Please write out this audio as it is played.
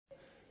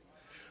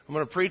I'm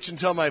going to preach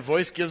until my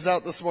voice gives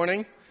out this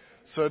morning.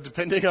 So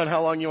depending on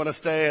how long you want to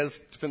stay,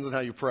 depends on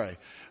how you pray.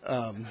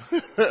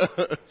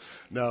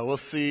 No, we'll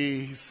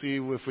see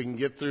if we can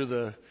get through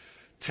the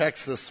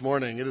text this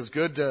morning. It is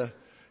good to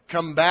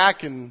come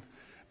back and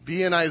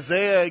be in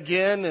Isaiah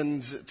again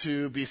and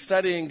to be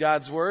studying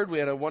God's Word. We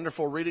had a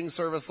wonderful reading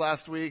service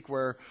last week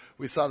where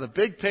we saw the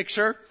big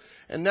picture.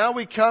 And now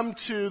we come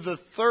to the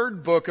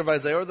third book of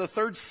Isaiah, or the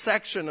third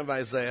section of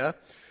Isaiah,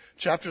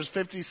 chapters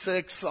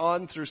 56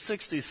 on through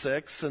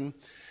 66. And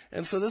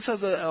so this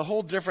has a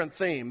whole different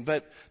theme.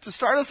 But to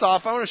start us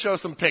off, I want to show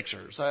some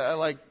pictures. I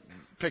like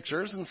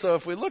pictures. And so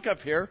if we look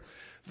up here,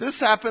 this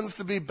happens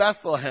to be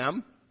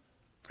Bethlehem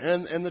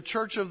and the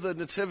Church of the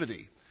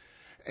Nativity.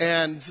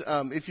 And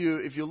if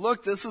you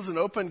look, this is an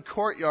open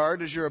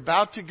courtyard as you're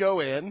about to go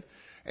in.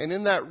 And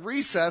in that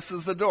recess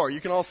is the door. You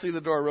can all see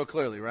the door real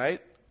clearly,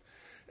 right?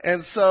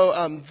 And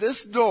so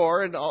this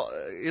door, and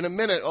in a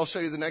minute I'll show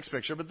you the next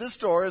picture, but this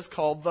door is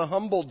called the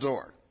Humble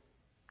Door.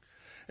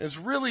 And it's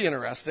really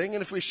interesting,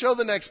 and if we show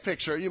the next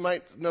picture, you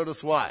might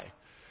notice why.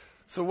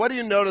 So what do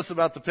you notice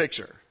about the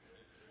picture?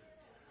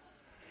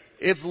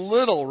 It's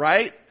little,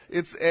 right?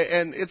 It's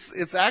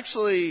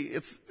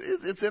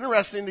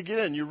interesting to get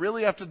in. You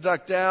really have to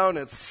duck down.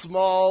 It's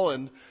small,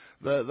 and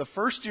the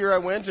first year I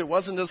went, it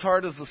wasn't as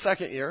hard as the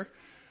second year.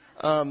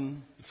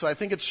 So I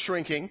think it's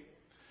shrinking.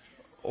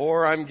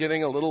 Or I'm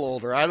getting a little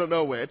older. I don't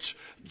know which.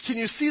 Can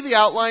you see the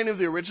outline of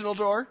the original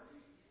door?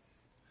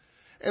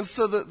 And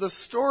so the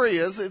story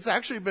is, it's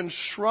actually been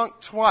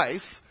shrunk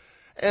twice.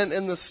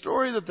 And the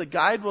story that the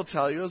guide will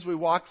tell you as we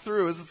walk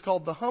through is it's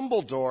called the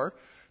Humble Door,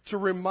 to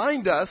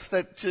remind us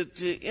that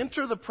to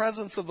enter the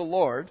presence of the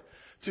Lord,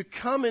 to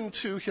come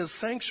into His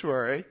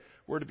sanctuary,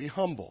 we're to be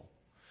humble.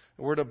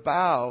 We're to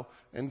bow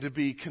and to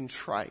be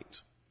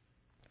contrite.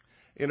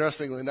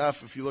 Interestingly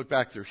enough, if you look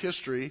back through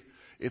history,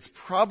 it's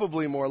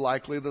probably more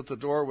likely that the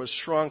door was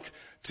shrunk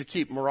to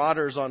keep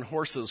marauders on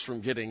horses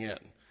from getting in.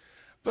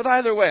 But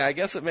either way, I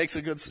guess it makes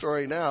a good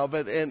story now.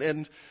 But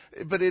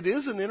it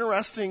is an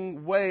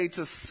interesting way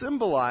to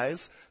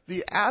symbolize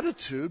the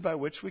attitude by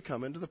which we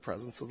come into the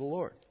presence of the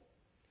Lord.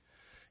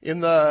 In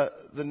the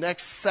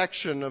next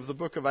section of the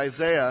book of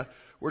Isaiah,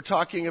 we're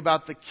talking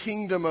about the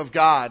kingdom of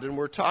God, and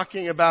we're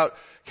talking about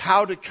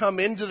how to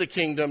come into the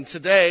kingdom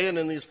today and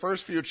in these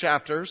first few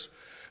chapters.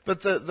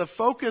 But the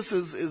focus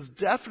is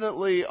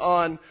definitely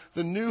on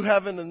the new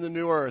heaven and the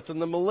new earth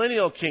and the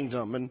millennial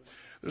kingdom. And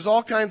there's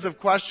all kinds of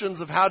questions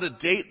of how to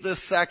date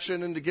this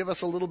section, and to give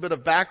us a little bit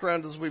of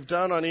background as we've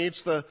done on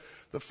each. The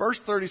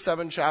first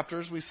 37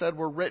 chapters we said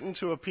were written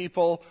to a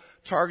people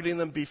targeting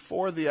them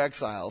before the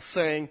exile,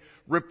 saying,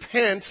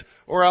 repent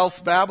or else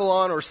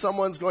Babylon or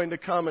someone's going to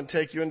come and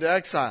take you into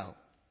exile.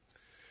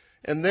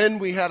 And then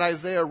we had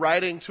Isaiah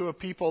writing to a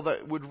people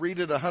that would read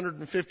it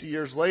 150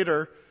 years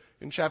later,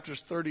 in chapters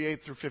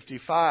 38 through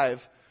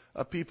 55,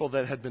 a people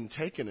that had been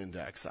taken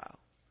into exile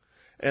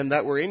and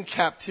that were in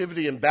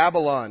captivity in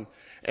Babylon.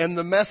 And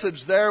the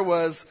message there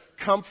was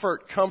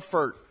comfort,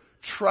 comfort,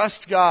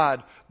 trust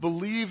God,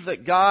 believe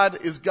that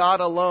God is God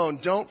alone.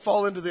 Don't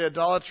fall into the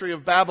idolatry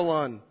of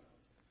Babylon,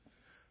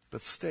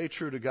 but stay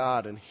true to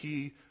God and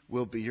He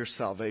will be your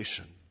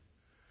salvation.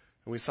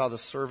 And we saw the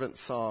servant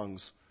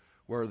songs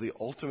where the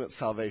ultimate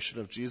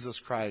salvation of Jesus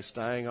Christ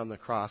dying on the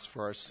cross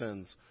for our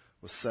sins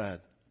was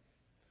said.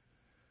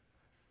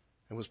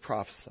 It was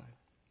prophesied.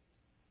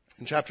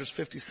 In chapters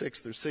 56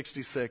 through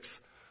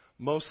 66,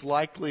 most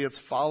likely it's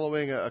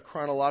following a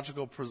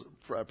chronological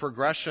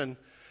progression,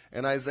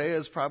 and Isaiah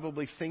is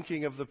probably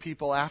thinking of the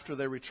people after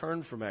they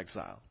returned from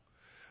exile.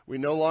 We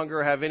no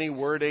longer have any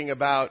wording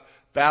about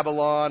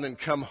Babylon and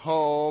come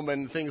home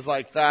and things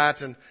like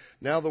that, and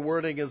now the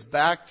wording is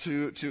back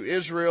to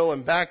Israel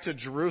and back to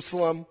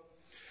Jerusalem.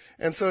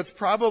 And so it's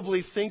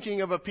probably thinking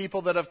of a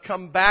people that have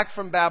come back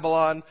from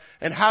Babylon,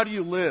 and how do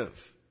you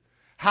live?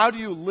 How do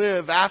you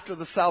live after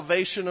the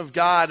salvation of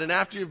God and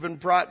after you've been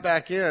brought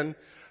back in,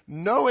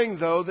 knowing,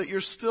 though, that you're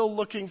still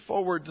looking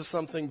forward to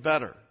something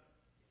better?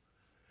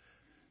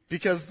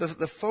 Because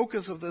the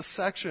focus of this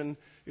section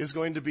is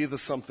going to be the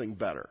something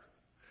better,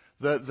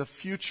 the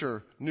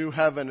future new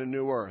heaven and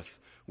new earth,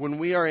 when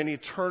we are in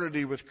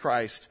eternity with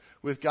Christ,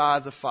 with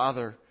God the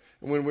Father,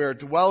 and when we are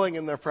dwelling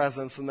in their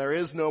presence and there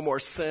is no more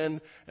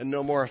sin and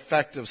no more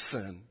effect of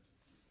sin.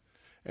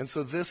 And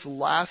so this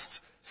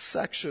last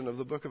section of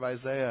the book of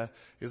Isaiah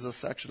is a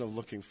section of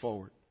looking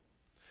forward.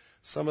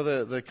 Some of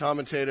the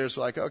commentators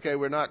were like, okay,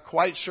 we're not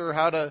quite sure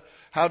how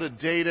to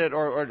date it,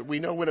 or we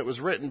know when it was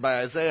written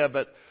by Isaiah,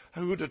 but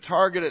who to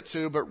target it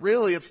to. But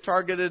really it's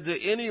targeted to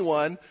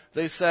anyone,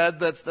 they said,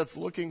 that's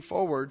looking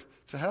forward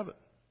to heaven.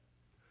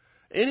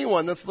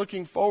 Anyone that's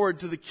looking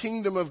forward to the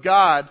kingdom of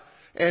God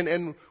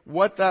and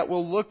what that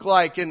will look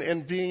like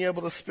and being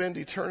able to spend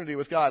eternity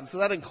with God. And so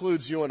that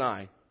includes you and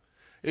I.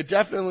 It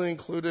definitely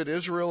included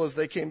Israel as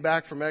they came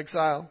back from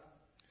exile,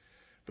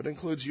 but it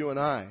includes you and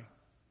I.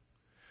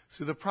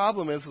 See, the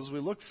problem is, as we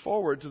look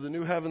forward to the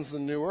new heavens and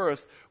the new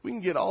earth, we can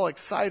get all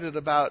excited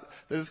about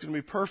that it's going to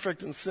be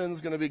perfect and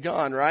sin's going to be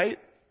gone, right?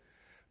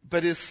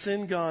 But is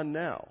sin gone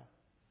now?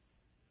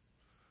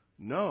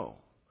 No.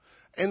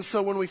 And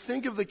so when we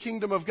think of the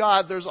kingdom of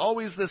God, there's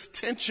always this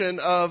tension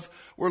of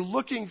we're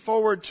looking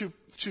forward to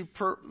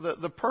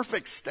the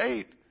perfect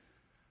state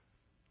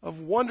of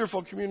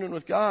wonderful communion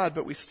with God,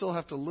 but we still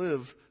have to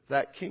live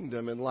that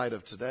kingdom in light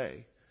of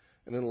today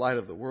and in light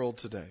of the world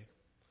today.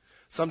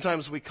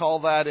 Sometimes we call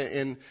that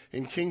in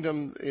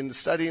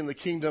studying the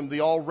kingdom,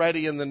 the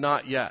already and the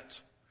not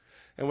yet.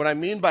 And what I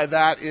mean by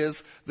that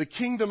is the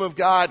kingdom of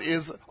God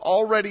is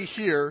already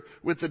here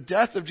with the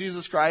death of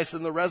Jesus Christ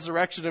and the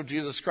resurrection of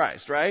Jesus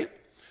Christ, right?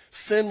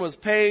 Sin was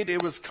paid,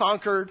 it was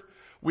conquered.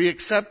 We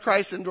accept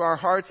Christ into our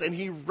hearts and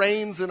he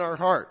reigns in our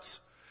hearts.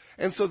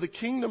 And so the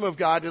kingdom of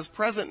God is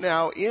present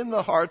now in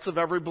the hearts of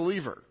every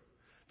believer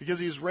because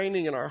he's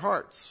reigning in our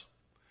hearts.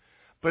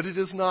 But it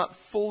is not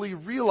fully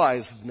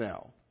realized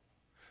now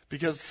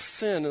because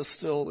sin is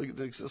still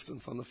in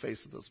existence on the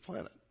face of this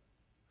planet.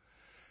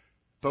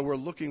 But we're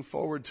looking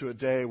forward to a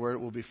day where it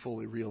will be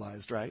fully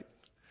realized, right?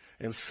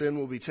 And sin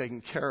will be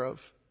taken care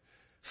of.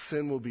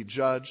 Sin will be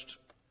judged.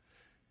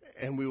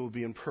 And we will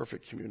be in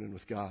perfect communion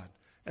with God.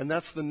 And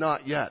that's the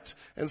not yet.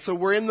 And so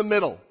we're in the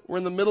middle. We're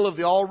in the middle of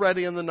the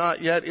already and the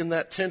not yet in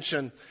that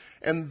tension.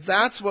 And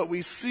that's what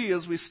we see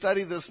as we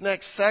study this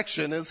next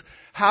section is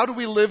how do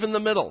we live in the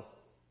middle?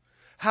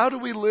 How do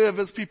we live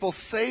as people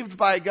saved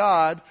by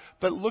God,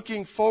 but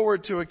looking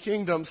forward to a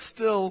kingdom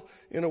still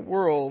in a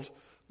world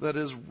that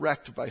is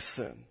wrecked by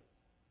sin?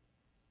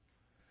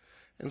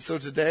 And so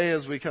today,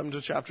 as we come to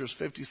chapters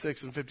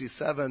 56 and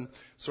 57,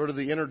 sort of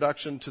the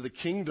introduction to the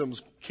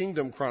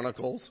kingdom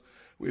chronicles,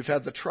 we've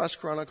had the Trust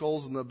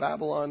Chronicles and the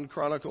Babylon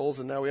Chronicles,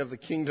 and now we have the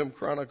Kingdom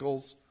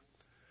Chronicles.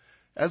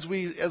 As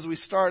we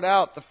start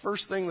out, the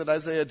first thing that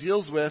Isaiah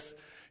deals with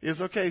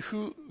is, okay,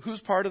 who's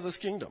part of this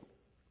kingdom?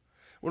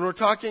 When we're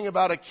talking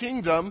about a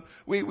kingdom,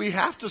 we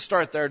have to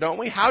start there, don't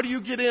we? How do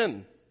you get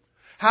in?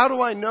 How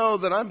do I know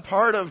that I'm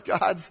part of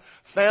God's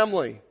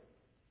family?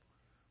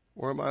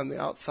 Or am I on the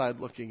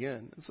outside looking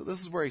in? And so this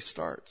is where he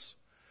starts.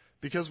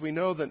 Because we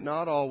know that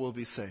not all will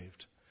be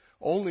saved.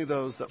 Only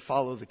those that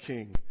follow the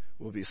king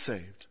will be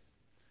saved.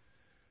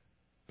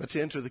 But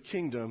to enter the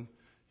kingdom,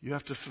 you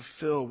have to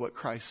fulfill what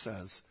Christ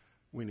says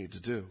we need to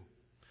do.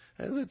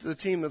 And the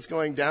team that's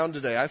going down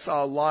today, I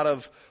saw a lot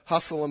of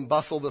hustle and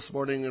bustle this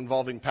morning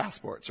involving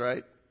passports,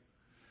 right?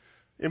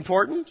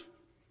 Important?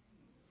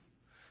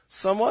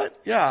 Somewhat?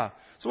 Yeah.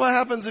 So what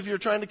happens if you're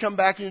trying to come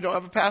back and you don't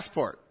have a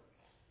passport?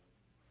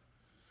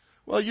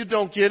 Well, you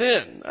don't get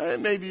in.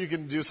 Maybe you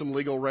can do some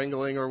legal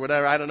wrangling or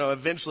whatever. I don't know.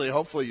 Eventually,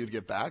 hopefully you'd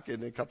get back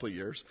in a couple of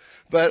years.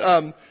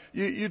 But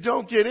you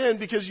don't get in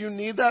because you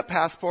need that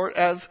passport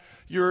as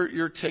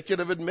your ticket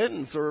of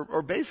admittance.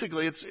 Or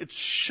basically, it's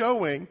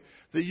showing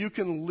that you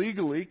can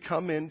legally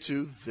come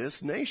into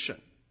this nation.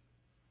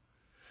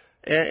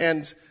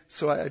 And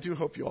so I do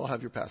hope you all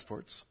have your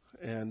passports.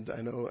 And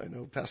I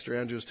know Pastor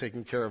Andrew is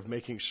taking care of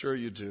making sure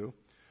you do.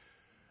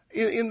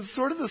 In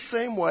sort of the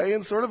same way,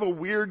 in sort of a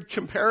weird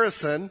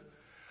comparison,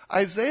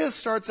 Isaiah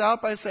starts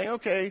out by saying,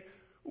 okay,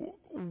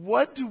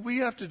 what do we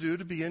have to do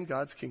to be in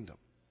God's kingdom?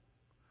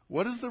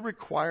 What is the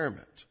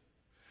requirement?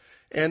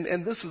 And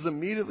this is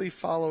immediately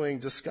following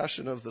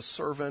discussion of the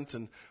servant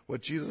and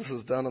what Jesus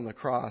has done on the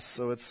cross.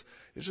 So it's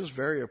just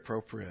very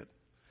appropriate.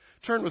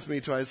 Turn with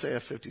me to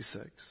Isaiah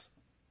 56.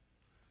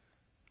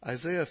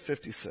 Isaiah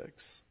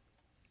 56.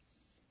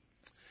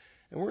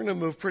 And we're going to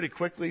move pretty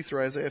quickly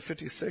through Isaiah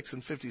 56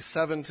 and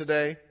 57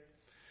 today.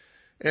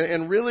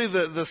 And really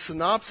the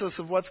synopsis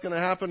of what's going to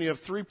happen, you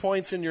have 3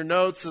 points in your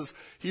notes, is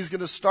he's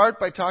going to start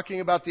by talking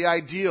about the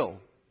ideal.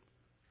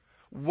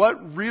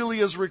 What really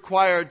is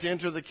required to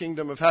enter the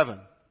kingdom of heaven?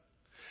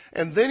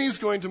 And then he's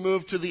going to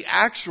move to the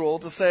actual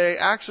to say,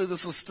 actually,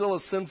 this is still a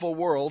sinful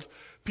world.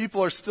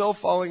 People are still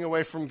falling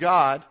away from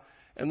God.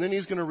 And then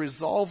he's going to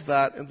resolve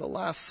that in the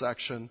last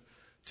section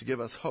to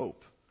give us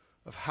hope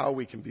of how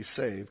we can be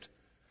saved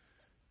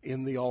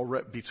in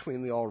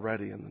between the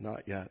already and the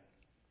not yet.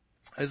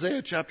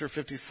 Isaiah chapter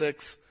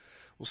 56,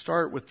 we'll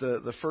start with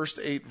the first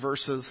 8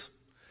 verses.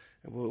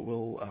 And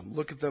we'll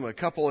look at them a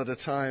couple at a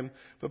time.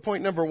 But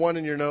point number 1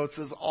 in your notes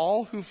is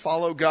all who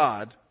follow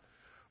God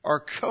are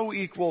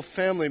co-equal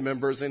family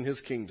members in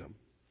his kingdom.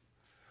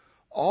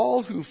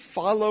 All who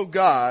follow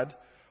God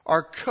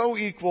are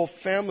co-equal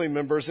family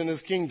members in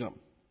his kingdom.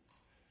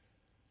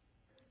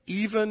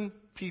 Even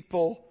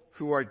people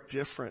who are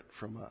different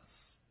from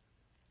us.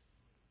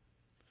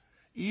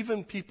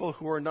 Even people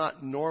who are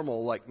not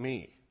normal like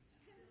me.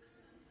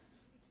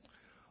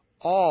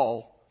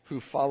 All who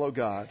follow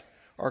God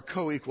are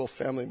co-equal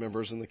family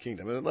members in the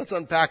kingdom. And let's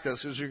unpack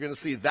this, because you're going to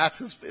see that's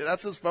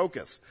his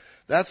focus.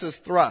 That's his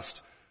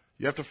thrust.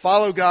 You have to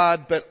follow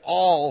God, but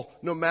all,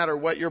 no matter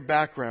what your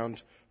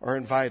background, are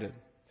invited.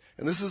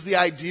 And this is the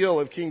ideal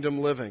of kingdom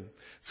living.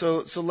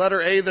 So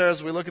letter A there,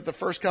 as we look at the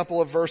first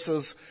couple of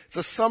verses, it's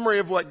a summary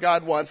of what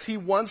God wants. He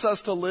wants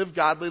us to live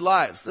godly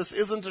lives. This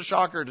isn't a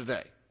shocker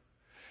today.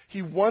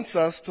 He wants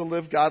us to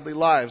live godly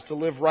lives, to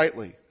live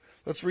rightly.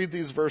 Let's read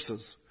these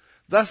verses.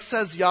 Thus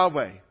says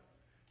Yahweh,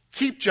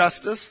 keep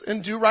justice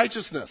and do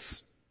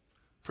righteousness.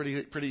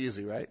 Pretty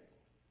easy, right?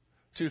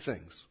 2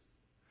 things.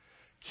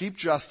 Keep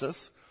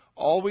justice,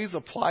 always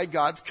apply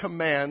God's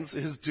commands,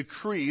 his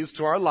decrees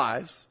to our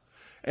lives,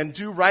 and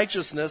do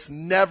righteousness,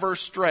 never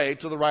stray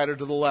to the right or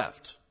to the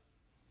left.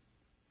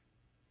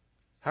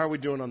 How are we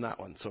doing on that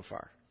one so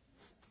far?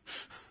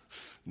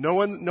 No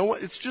one,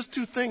 it's just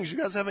two things. You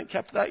guys haven't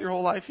kept that your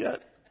whole life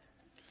yet?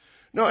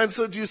 No, and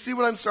so do you see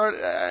what I'm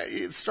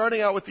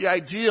starting out with the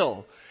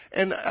ideal?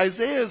 And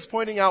Isaiah is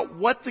pointing out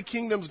what the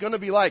kingdom's going to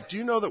be like. Do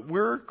you know that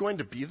we're going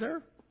to be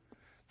there?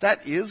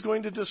 That is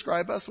going to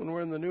describe us when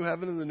we're in the new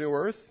heaven and the new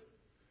earth.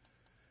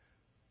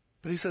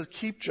 But he says,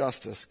 keep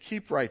justice,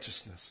 keep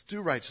righteousness,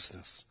 do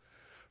righteousness.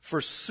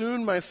 For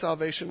soon my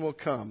salvation will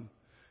come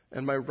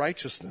and my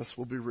righteousness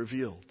will be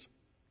revealed.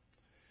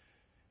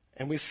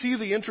 And we see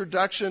the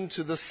introduction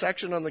to this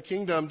section on the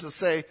kingdom to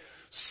say,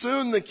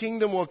 soon the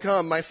kingdom will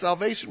come, my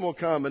salvation will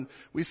come. And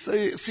we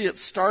see it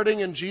starting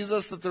in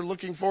Jesus, that they're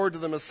looking forward to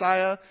the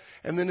Messiah.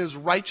 And then his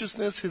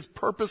righteousness, his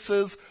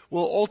purposes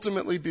will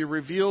ultimately be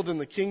revealed in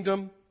the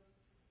kingdom.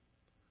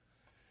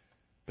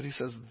 But he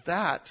says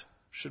that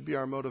should be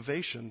our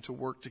motivation to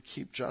work to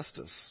keep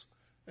justice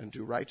and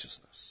do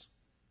righteousness.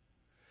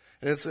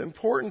 And it's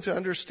important to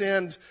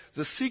understand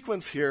the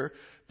sequence here,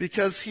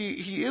 because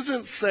he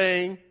isn't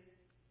saying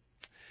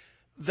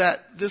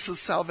that this is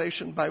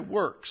salvation by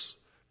works.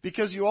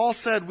 Because you all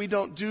said we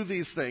don't do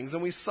these things.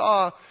 And we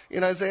saw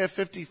in Isaiah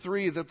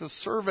 53 that the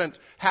servant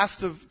has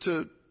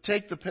to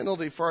take the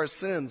penalty for our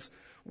sins.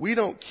 We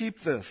don't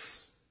keep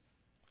this.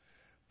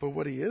 But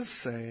what he is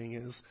saying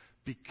is,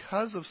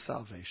 because of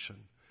salvation,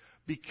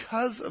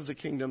 because of the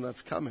kingdom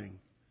that's coming,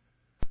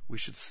 we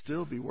should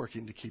still be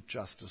working to keep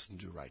justice and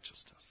do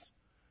righteousness.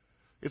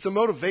 It's a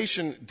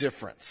motivation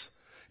difference.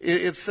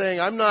 It's saying,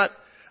 I'm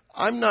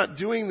not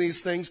doing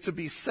these things to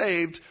be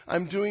saved.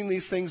 I'm doing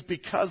these things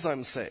because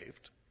I'm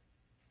saved.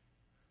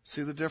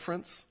 See the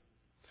difference?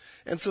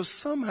 And so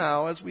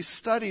somehow, as we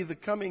study the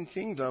coming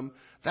kingdom,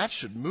 that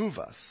should move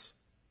us.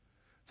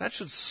 That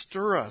should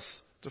stir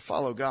us to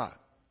follow God,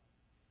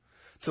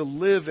 to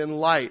live in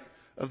light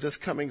of this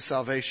coming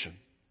salvation.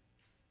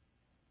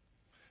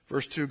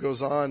 Verse 2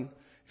 goes on.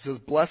 He says,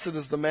 blessed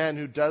is the man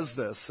who does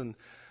this. And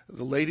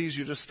the ladies,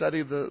 you just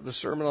studied the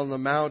Sermon on the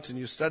Mount, and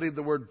you studied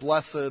the word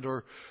blessed,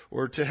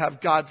 or to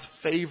have God's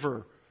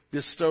favor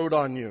bestowed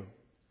on you,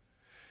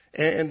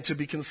 and to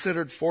be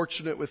considered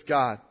fortunate with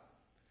God.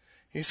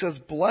 He says,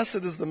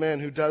 blessed is the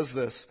man who does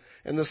this,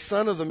 and the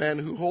son of the man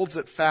who holds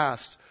it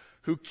fast,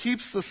 who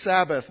keeps the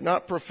Sabbath,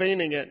 not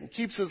profaning it, and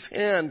keeps his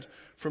hand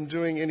from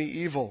doing any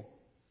evil.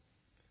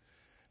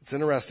 It's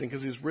interesting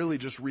because he's really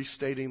just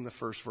restating the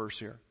first verse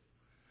here.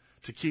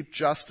 To keep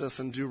justice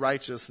and do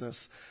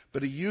righteousness.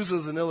 But he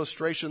uses an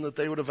illustration that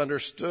they would have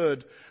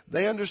understood.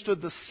 They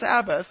understood the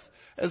Sabbath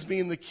as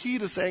being the key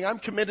to saying, I'm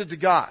committed to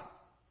God.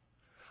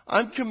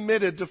 I'm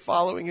committed to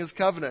following his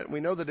covenant. We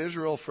know that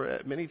Israel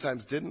for many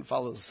times didn't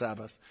follow the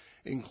Sabbath,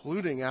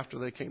 including after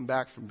they came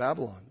back from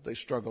Babylon. They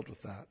struggled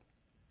with that.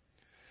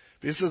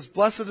 But he says,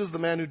 blessed is the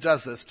man who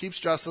does this, keeps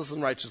justice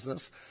and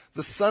righteousness,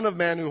 the son of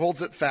man who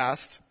holds it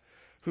fast,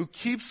 who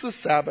keeps the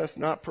Sabbath,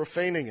 not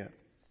profaning it.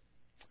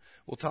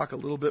 We'll talk a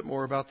little bit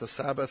more about the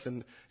Sabbath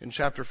in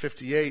chapter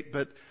 58,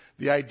 but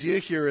the idea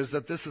here is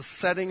that this is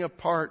setting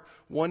apart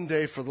one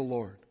day for the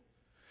Lord.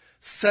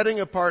 Setting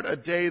apart a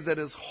day that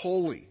is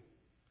holy.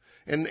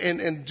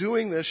 And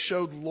doing this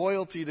showed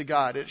loyalty to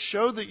God. It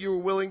showed that you were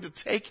willing to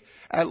take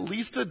at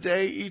least a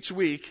day each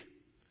week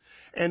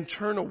and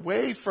turn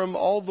away from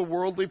all the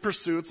worldly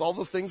pursuits, all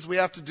the things we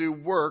have to do,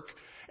 work,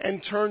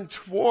 and turn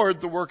toward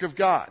the work of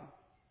God.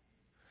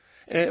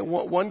 And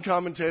one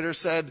commentator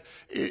said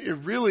it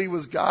really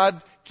was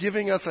God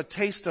giving us a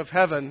taste of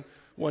heaven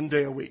one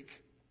day a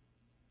week.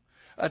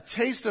 A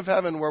taste of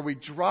heaven where we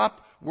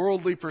drop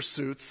worldly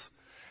pursuits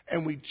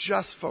and we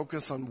just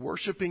focus on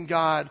worshiping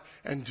God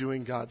and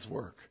doing God's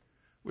work,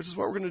 which is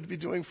what we're going to be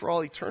doing for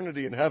all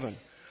eternity in heaven.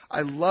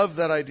 I love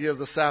that idea of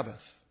the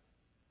Sabbath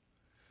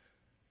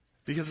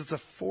because it's a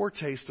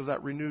foretaste of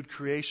that renewed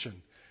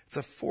creation. It's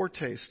a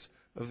foretaste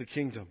of the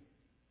kingdom.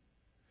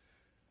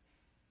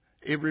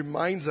 It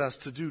reminds us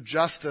to do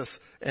justice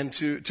and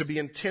to be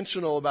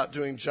intentional about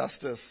doing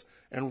justice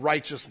and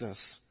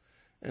righteousness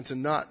and to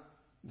not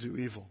do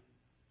evil.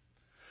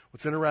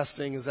 What's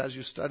interesting is as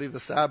you study the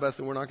Sabbath,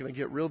 and we're not going to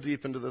get real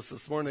deep into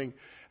this morning,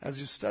 as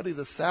you study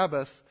the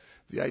Sabbath,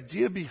 the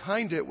idea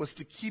behind it was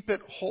to keep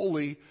it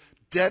holy,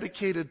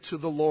 dedicated to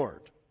the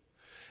Lord.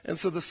 And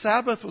so the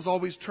Sabbath was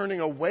always turning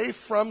away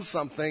from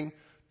something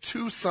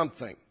to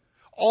something.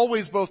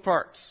 Always both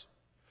parts.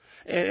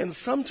 And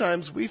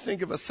sometimes we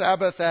think of a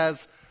Sabbath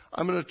as,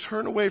 I'm going to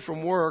turn away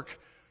from work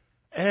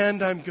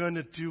and I'm going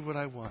to do what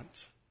I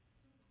want.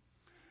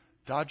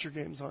 Dodger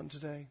game's on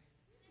today.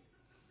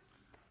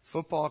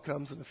 Football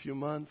comes in a few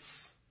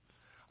months.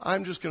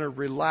 I'm just going to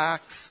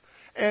relax.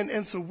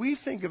 And so we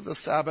think of the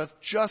Sabbath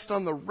just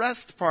on the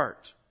rest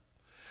part.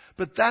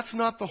 But that's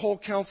not the whole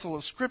counsel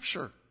of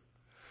Scripture.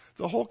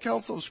 The whole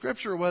counsel of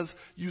Scripture was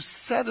you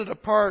set it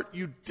apart,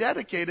 you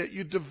dedicate it,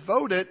 you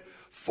devote it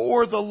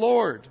for the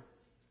Lord.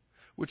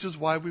 Which is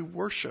why we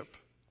worship.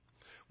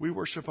 We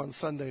worship on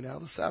Sunday now.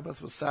 The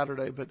Sabbath was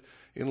Saturday, but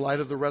in light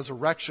of the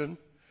resurrection,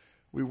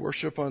 We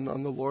worship on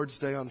the Lord's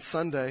Day on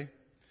Sunday,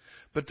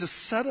 but to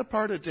set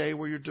apart a day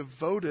where you're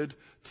devoted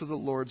to the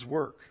Lord's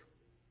work.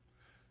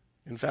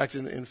 In fact,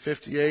 in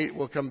 58,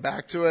 we'll come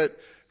back to it,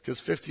 because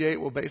 58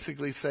 will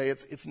basically say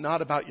it's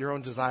not about your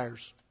own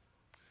desires.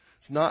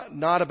 It's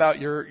not about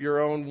your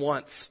own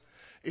wants.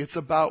 It's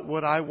about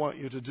what I want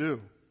you to do. In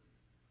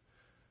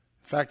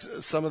fact,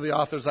 some of the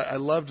authors, I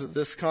loved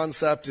this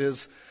concept,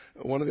 is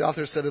one of the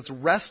authors said it's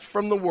rest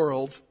from the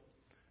world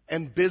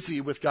and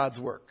busy with God's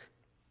work.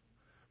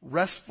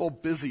 Restful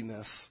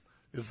busyness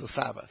is the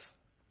Sabbath.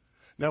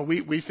 Now,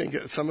 we think,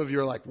 some of you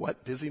are like,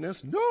 what,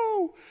 busyness?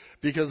 No,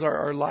 because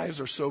our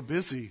lives are so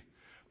busy.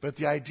 But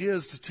the idea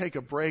is to take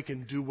a break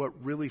and do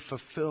what really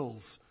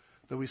fulfills,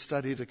 that we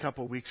studied a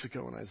couple weeks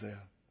ago in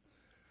Isaiah.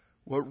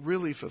 What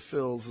really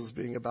fulfills is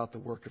being about the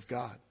work of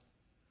God.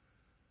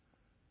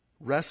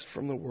 Rest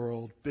from the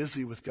world,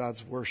 busy with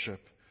God's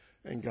worship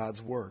and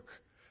God's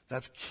work.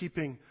 That's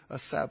keeping a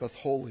Sabbath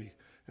holy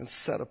and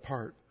set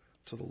apart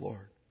to the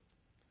Lord.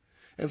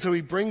 And so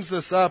he brings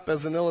this up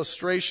as an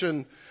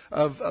illustration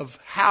of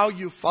how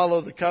you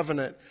follow the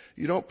covenant.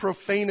 You don't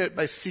profane it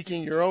by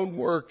seeking your own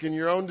work and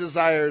your own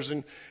desires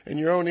and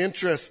your own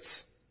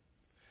interests.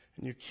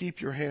 And you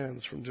keep your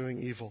hands from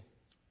doing evil.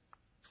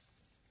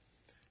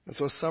 And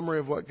so a summary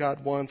of what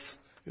God wants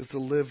is to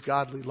live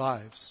godly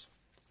lives.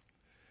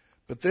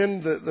 But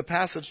then the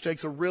passage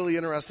takes a really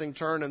interesting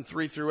turn in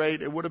 3 through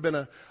 8. It would have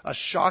been a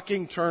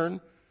shocking turn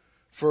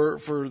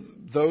for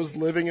those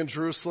living in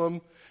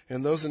Jerusalem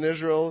and those in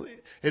Israel.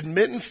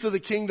 Admittance to the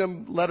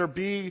kingdom, letter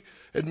B,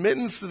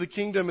 admittance to the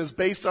kingdom is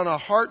based on a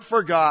heart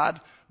for God,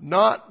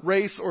 not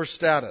race or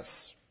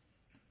status.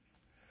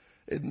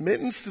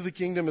 Admittance to the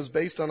kingdom is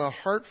based on a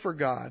heart for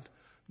God,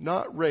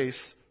 not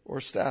race or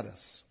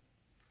status.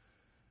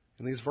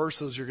 In these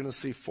verses, you're going to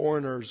see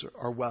foreigners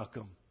are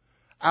welcome.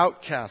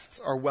 Outcasts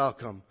are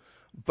welcome.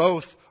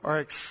 Both are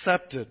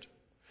accepted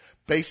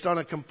based on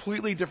a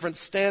completely different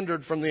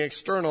standard from the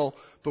external,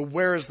 but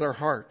where is their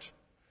heart?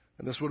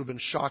 And this would have been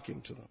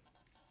shocking to them.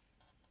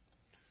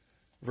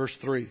 Verse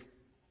 3.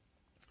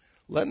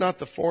 Let not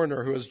the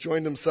foreigner who has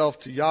joined himself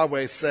to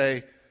Yahweh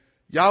say,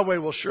 Yahweh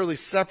will surely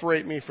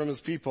separate me from his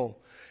people.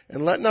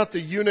 And let not the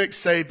eunuch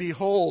say,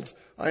 behold,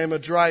 I am a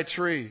dry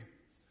tree.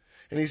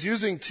 And he's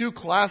using two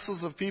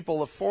classes of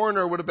people. A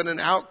foreigner would have been an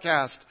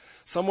outcast,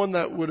 someone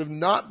that would have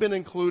not been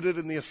included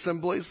in the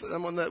assembly,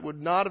 someone that would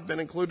not have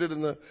been included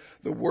in the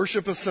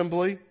worship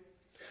assembly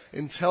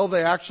until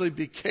they actually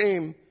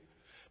became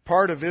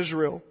part of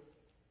Israel.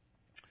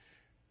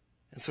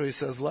 And so he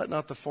says, let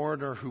not the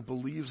foreigner who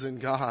believes in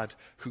God,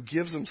 who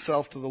gives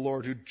himself to the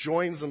Lord, who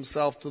joins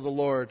himself to the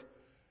Lord,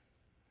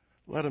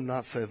 let him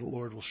not say the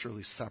Lord will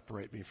surely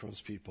separate me from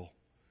his people.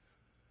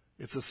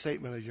 It's a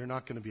statement of you're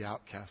not going to be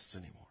outcasts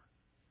anymore.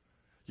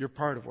 You're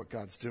part of what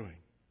God's doing.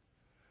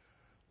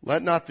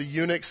 Let not the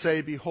eunuch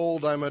say,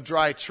 behold, I'm a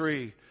dry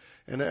tree.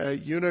 And a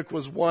eunuch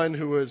was one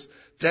who was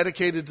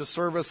dedicated to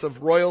service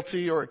of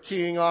royalty or a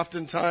king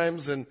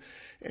oftentimes, and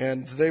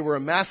they were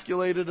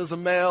emasculated as a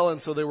male, and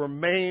so they were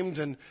maimed.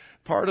 And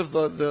part of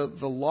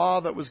the law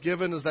that was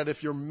given is that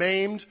if you're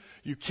maimed,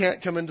 you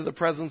can't come into the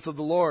presence of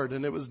the Lord.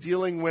 And it was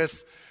dealing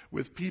with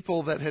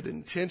people that had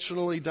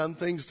intentionally done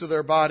things to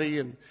their body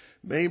and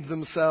maimed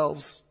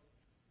themselves.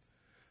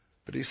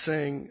 But he's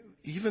saying,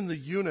 even the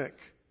eunuch,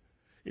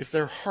 if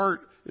their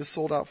heart is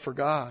sold out for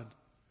God,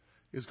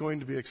 is going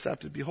to be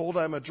accepted. Behold,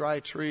 I'm a dry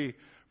tree.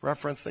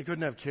 Reference, they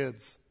couldn't have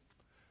kids.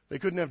 They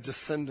couldn't have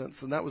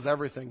descendants, and that was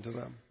everything to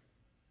them.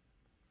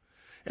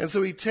 And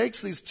so he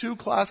takes these two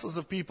classes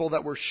of people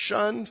that were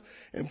shunned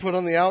and put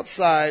on the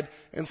outside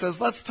and says,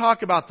 let's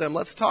talk about them.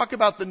 Let's talk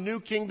about the new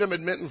kingdom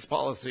admittance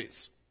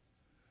policies.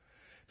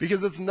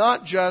 Because it's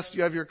not just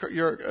you have your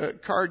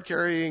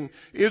card-carrying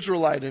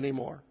Israelite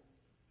anymore.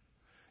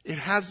 It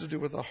has to do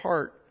with a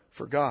heart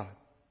for God.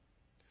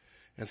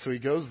 And so he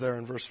goes there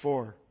in verse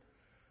 4.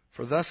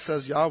 For thus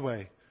says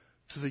Yahweh,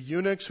 to the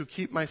eunuchs who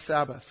keep my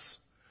Sabbaths,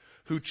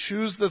 who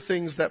choose the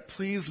things that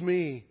please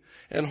me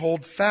and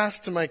hold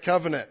fast to my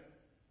covenant.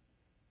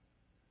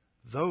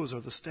 Those are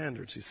the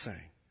standards, he's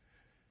saying.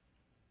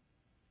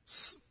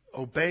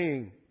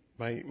 Obeying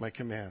my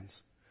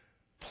commands,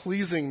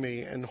 pleasing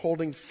me and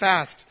holding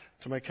fast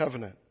to my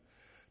covenant.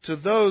 To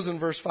those, in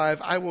verse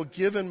 5, I will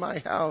give in my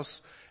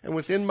house and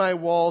within my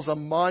walls a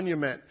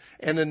monument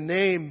and a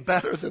name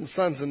better than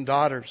sons and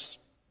daughters.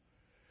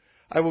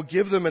 I will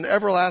give them an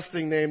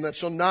everlasting name that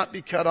shall not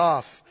be cut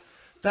off.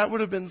 That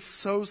would have been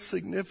so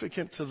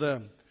significant to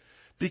them,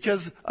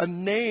 because a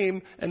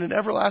name and an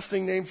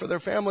everlasting name for their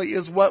family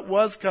is what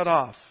was cut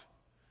off.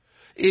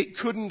 It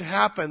couldn't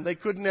happen. They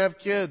couldn't have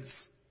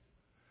kids.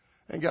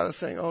 And God is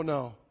saying, oh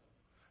no,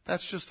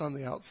 that's just on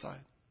the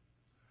outside.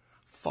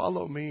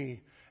 Follow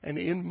me and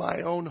in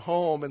my own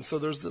home. And so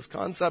there's this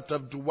concept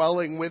of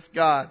dwelling with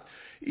God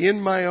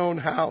in my own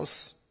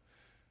house.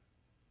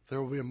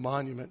 There will be a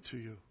monument to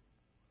you.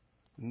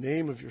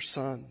 Name of your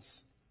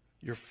sons,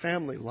 your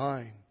family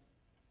line.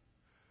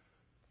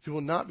 You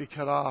will not be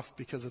cut off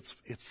because it's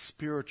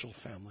spiritual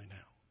family now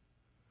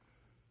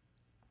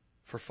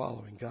for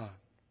following God.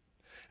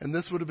 And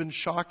this would have been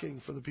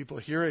shocking for the people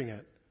hearing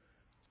it.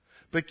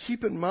 But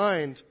keep in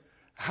mind,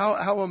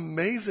 how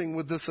amazing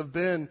would this have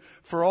been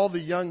for all the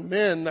young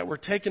men that were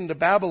taken to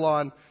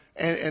Babylon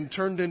and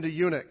turned into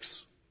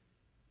eunuchs?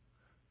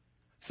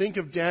 Think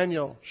of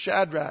Daniel,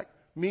 Shadrach,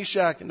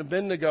 Meshach, and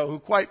Abednego, who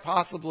quite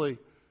possibly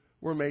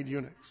were made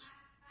eunuchs.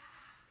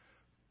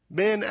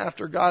 Men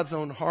after God's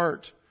own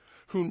heart,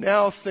 who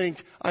now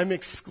think, I'm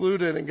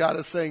excluded, and God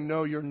is saying,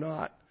 no, you're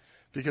not.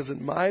 Because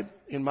in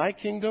my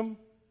kingdom,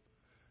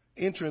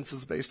 entrance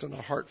is based on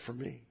a heart for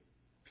me.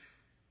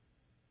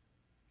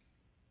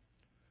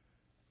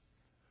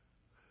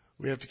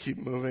 We have to keep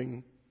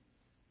moving.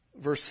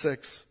 Verse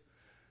 6,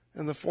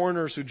 and the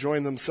foreigners who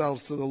join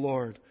themselves to the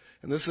Lord.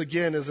 And this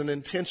again is an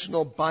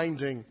intentional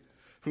binding,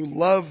 who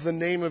love the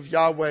name of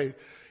Yahweh.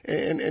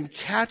 And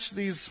catch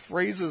these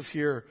phrases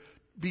here.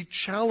 Be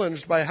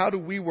challenged by how do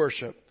we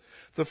worship.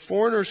 The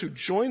foreigners who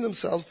join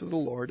themselves to the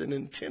Lord in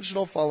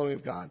intentional following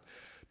of God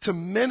to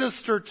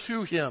minister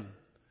to Him.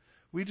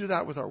 We do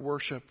that with our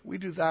worship. We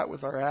do that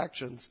with our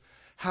actions.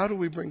 How do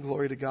we bring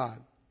glory to God?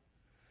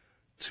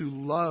 To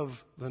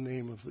love the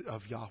name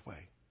of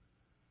Yahweh.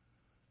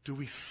 Do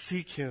we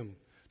seek Him?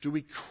 Do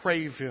we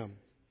crave Him?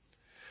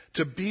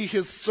 To be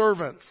His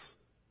servants.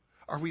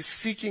 Are we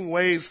seeking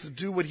ways to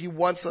do what He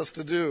wants us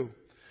to do?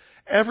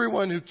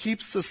 Everyone who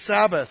keeps the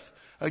Sabbath,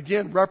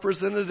 again,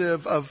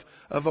 representative of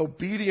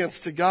obedience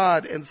to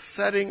God and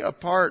setting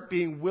apart,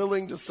 being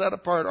willing to set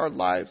apart our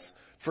lives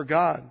for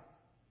God.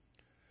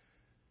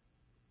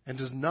 And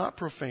does not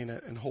profane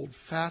it and hold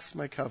fast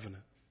my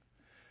covenant.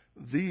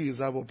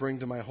 These I will bring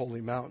to my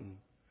holy mountain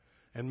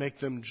and make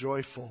them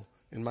joyful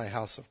in my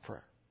house of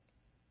prayer.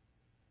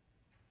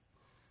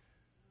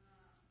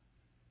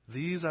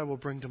 These I will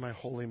bring to my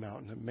holy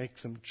mountain and make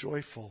them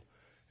joyful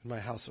in my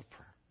house of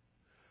prayer.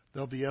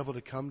 They'll be able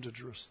to come to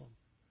Jerusalem.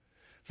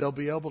 They'll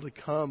be able to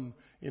come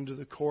into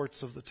the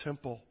courts of the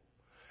temple,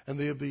 and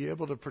they'll be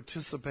able to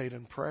participate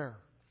in prayer.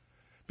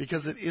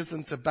 Because it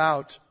isn't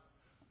about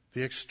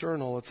the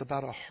external, it's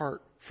about a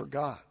heart for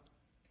God.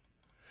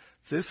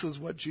 This is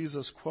what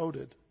Jesus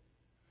quoted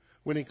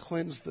when He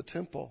cleansed the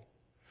temple.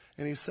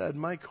 And He said,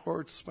 my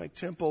courts, my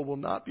temple will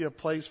not be a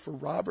place for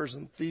robbers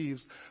and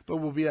thieves, but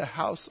will be a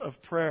house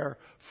of prayer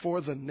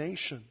for the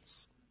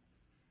nations.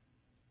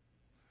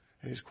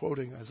 And He's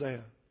quoting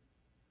Isaiah.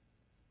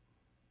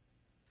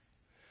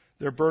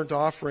 Their burnt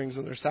offerings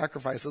and their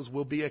sacrifices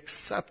will be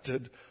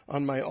accepted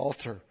on my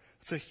altar.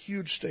 It's a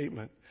huge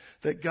statement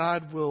that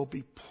God will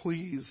be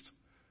pleased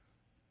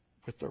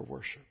with their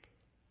worship.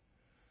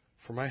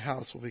 For my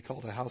house will be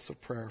called a house of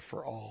prayer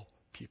for all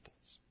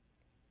peoples.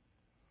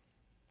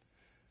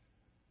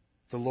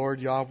 The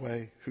Lord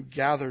Yahweh, who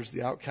gathers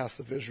the outcasts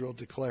of Israel,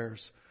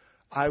 declares,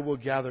 I will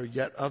gather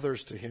yet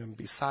others to Him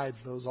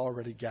besides those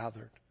already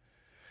gathered.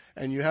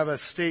 And you have a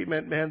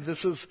statement, man,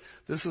 this is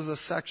a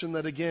section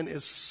that again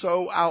is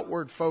so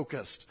outward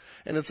focused.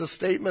 And it's a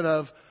statement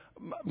of,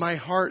 my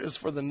heart is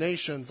for the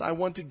nations. I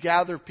want to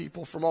gather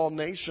people from all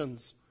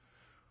nations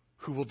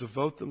who will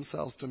devote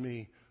themselves to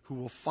me, who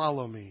will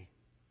follow me,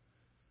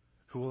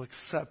 who will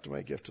accept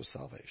my gift of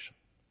salvation.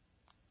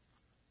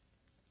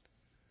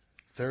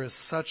 There is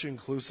such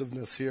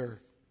inclusiveness here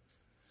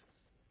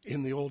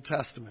in the Old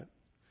Testament,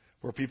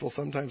 where people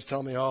sometimes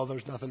tell me, oh,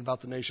 there's nothing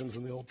about the nations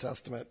in the Old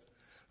Testament.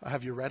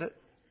 Have you read it?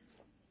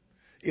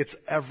 It's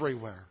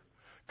everywhere.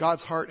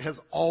 God's heart has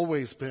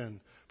always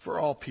been for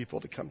all people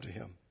to come to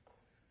Him.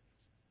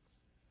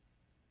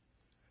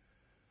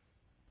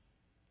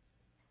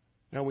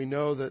 Now we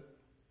know that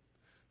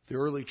the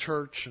early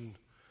church and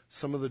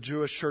some of the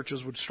Jewish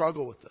churches would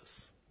struggle with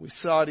this. We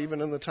saw it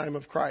even in the time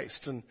of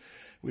Christ. And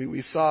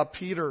we saw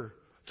Peter,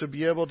 to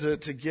be able to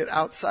get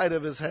outside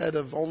of his head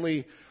of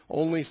only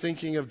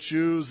thinking of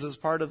Jews as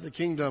part of the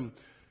kingdom,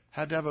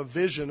 had to have a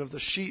vision of the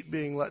sheep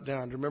being let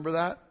down. Do you remember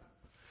that?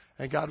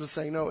 And God was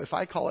saying, no, if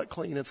I call it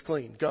clean, it's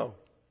clean. Go.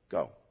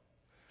 And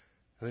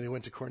then He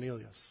went to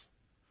Cornelius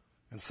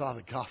and saw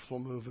the gospel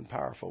move in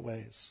powerful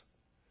ways.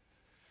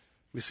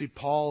 We see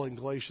Paul in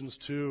Galatians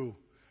 2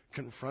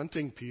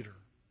 confronting Peter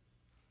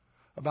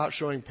about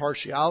showing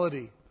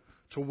partiality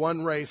to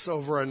one race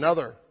over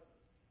another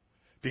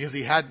because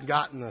he hadn't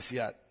gotten this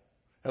yet,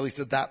 at least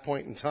at that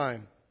point in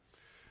time.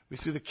 We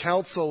see the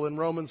council in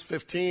Romans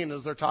 15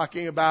 as they're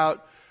talking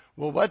about,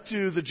 well, what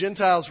do the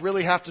Gentiles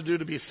really have to do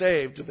to be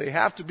saved? Do they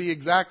have to be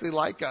exactly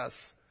like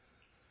us?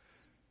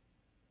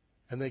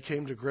 And they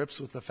came to grips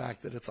with the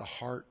fact that it's a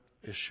heart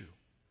issue.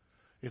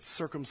 It's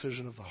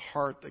circumcision of the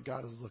heart that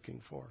God is looking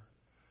for.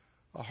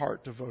 A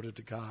heart devoted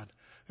to God.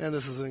 And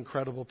this is an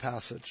incredible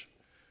passage.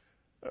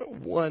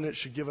 One, it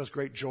should give us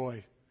great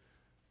joy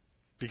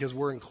because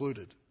we're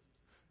included.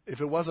 If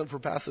it wasn't for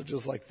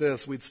passages like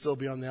this, we'd still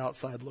be on the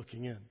outside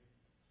looking in.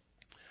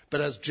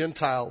 But as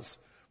Gentiles,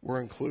 we're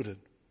included.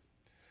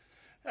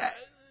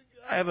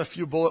 I have a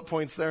few bullet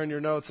points there in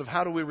your notes of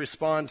how do we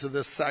respond to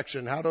this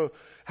section?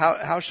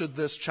 How should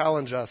this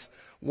challenge us?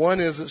 One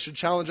is it should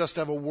challenge us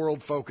to have a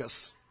world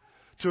focus,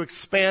 to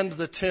expand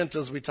the tent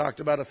as we talked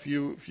about a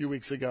few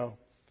weeks ago.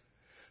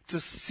 to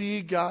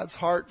see God's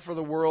heart for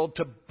the world,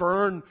 to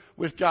burn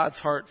with God's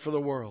heart for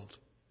the world.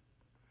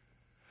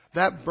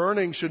 That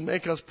burning should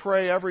make us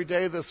pray every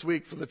day this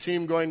week for the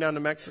team going down to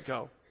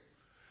Mexico,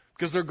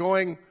 because they're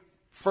going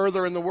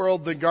further in the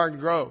world than Garden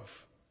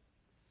Grove.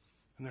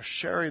 And they're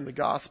sharing the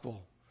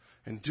gospel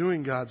and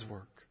doing God's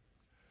work.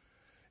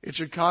 It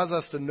should cause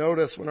us to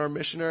notice when our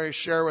missionaries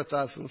share with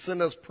us and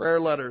send us prayer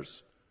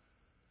letters,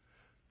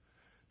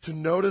 to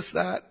notice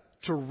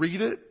that, to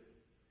read it,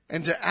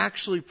 and to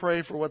actually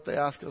pray for what they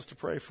ask us to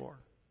pray for.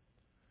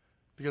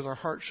 Because our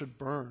heart should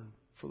burn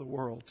for the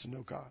world to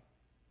know God.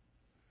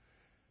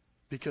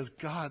 Because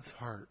God's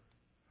heart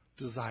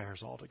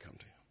desires all to come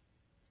to Him.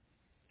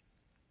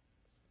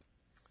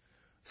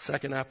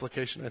 Second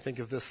application, I think,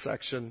 of this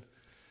section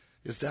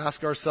is to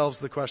ask ourselves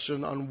the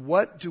question, on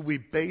what do we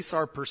base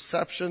our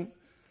perception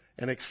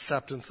and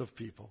acceptance of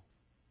people?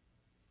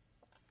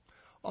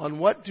 On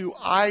what do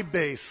I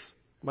base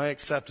my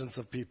acceptance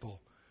of people,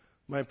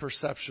 my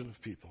perception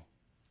of people?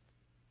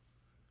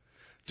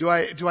 Do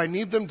I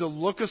need them to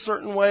look a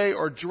certain way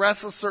or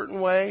dress a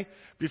certain way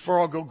before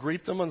I'll go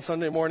greet them on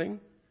Sunday morning?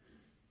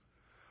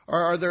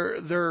 Or are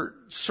there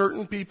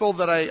certain people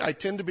that I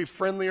tend to be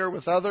friendlier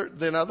with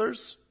than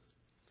others?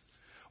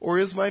 Or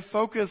is my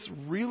focus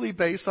really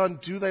based on,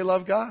 do they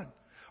love God?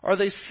 Are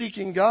they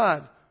seeking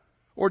God?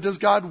 Or does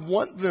God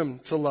want them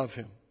to love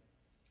Him?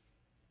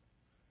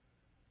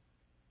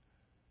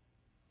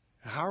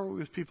 How are we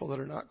with people that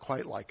are not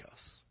quite like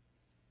us?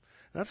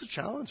 That's a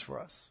challenge for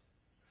us.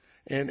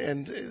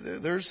 And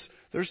there's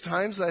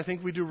times that I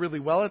think we do really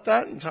well at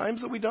that, and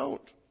times that we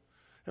don't.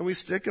 And we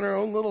stick in our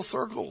own little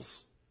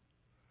circles.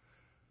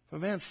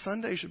 But man,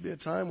 Sunday should be a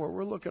time where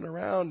we're looking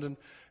around, and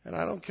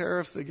I don't care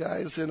if the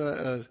guy's in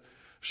a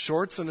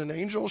shorts and an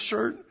angel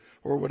shirt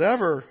or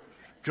whatever,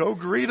 go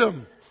greet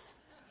him.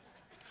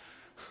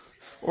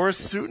 Or a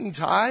suit and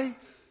tie,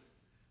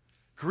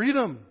 greet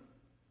him.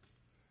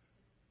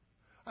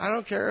 I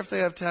don't care if they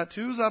have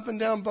tattoos up and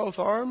down both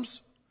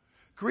arms,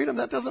 greet them.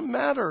 That doesn't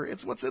matter.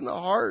 It's what's in the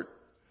heart,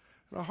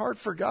 and a heart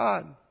for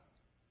God.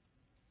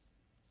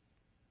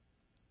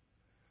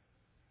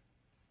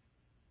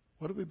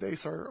 What do we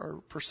base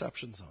our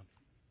perceptions on?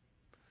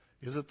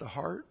 Is it the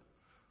heart,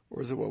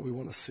 or is it what we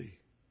want to see?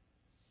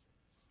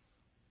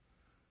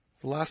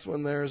 The last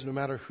one there is, no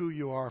matter who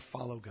you are,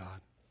 follow God.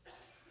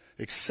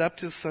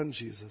 Accept His Son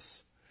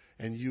Jesus,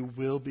 and you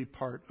will be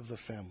part of the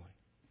family.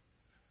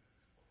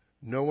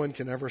 No one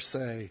can ever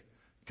say,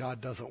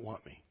 God doesn't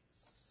want me.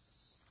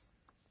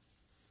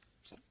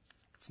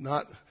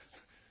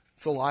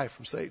 It's a lie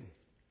from Satan.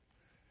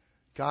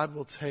 God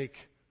will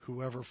take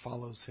whoever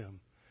follows Him,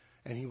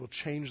 and He will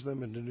change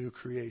them into new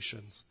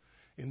creations,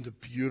 into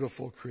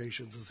beautiful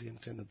creations as He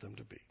intended them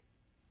to be.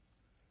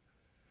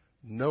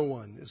 No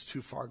one is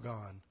too far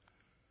gone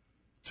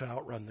to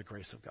outrun the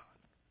grace of God.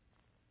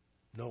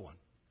 No one.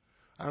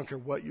 I don't care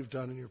what you've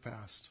done in your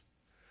past.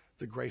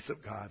 The grace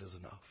of God is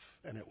enough,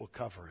 and it will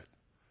cover it.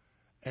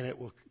 And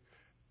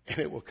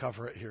it will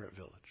cover it here at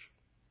Village.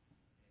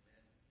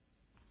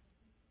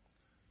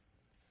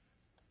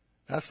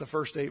 That's the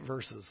first 8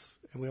 verses,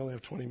 and we only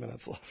have 20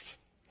 minutes left.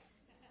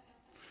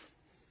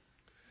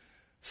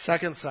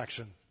 Second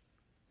section.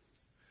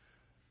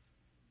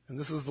 And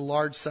this is the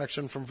large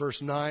section from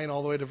verse 9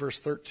 all the way to verse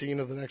 13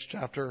 of the next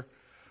chapter.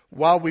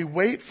 While we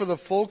wait for the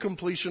full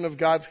completion of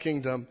God's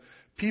kingdom,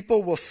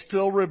 people will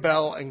still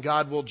rebel and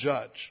God will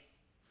judge.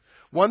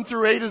 1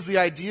 through 8 is the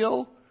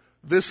ideal.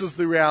 This is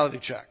the reality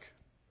check.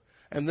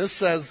 And this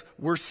says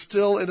we're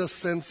still in a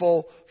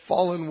sinful,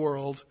 fallen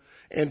world,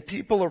 and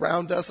people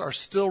around us are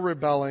still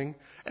rebelling,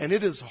 and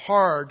it is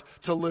hard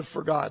to live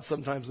for God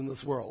sometimes in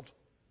this world.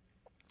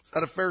 Is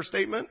that a fair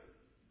statement?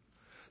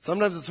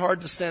 Sometimes it's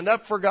hard to stand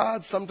up for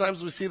God.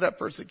 Sometimes we see that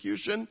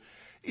persecution.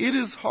 It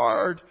is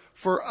hard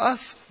for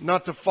us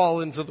not to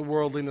fall into the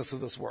worldliness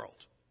of this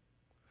world.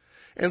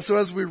 And so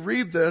as we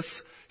read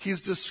this,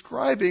 he's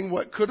describing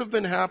what could have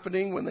been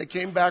happening when they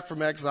came back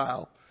from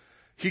exile.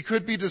 He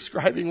could be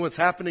describing what's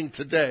happening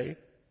today.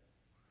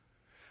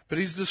 But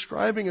he's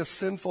describing a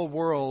sinful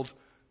world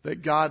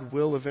that God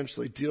will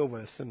eventually deal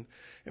with. And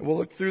we'll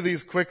look through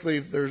these quickly.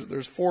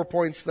 There's 4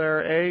 points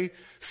there. A,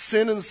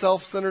 sin and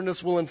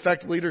self-centeredness will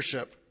infect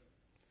leadership.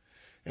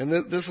 And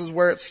this is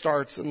where it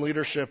starts in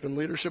leadership. And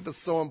leadership is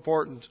so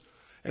important.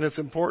 And it's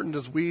important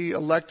as we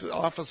elect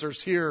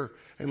officers here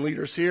and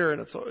leaders here. And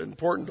it's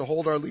important to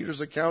hold our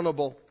leaders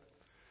accountable.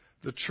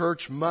 The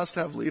church must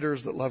have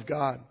leaders that love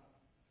God.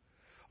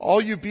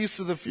 All you beasts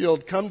of the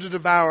field, come to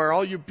devour.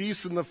 All you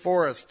beasts in the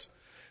forest.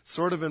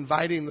 Sort of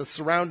inviting the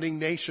surrounding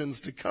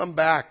nations to come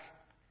back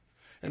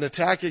and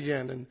attack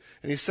again. And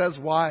he says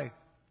why.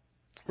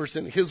 Verse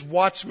 10, his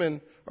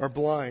watchmen are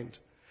blind.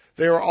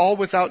 They are all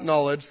without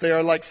knowledge. They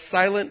are like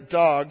silent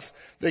dogs.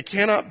 They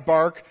cannot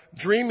bark,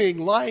 dreaming,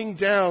 lying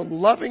down,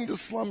 loving to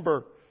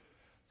slumber.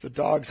 The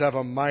dogs have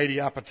a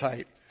mighty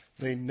appetite.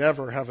 They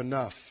never have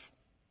enough.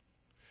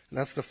 And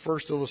that's the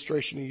first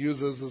illustration he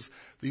uses, is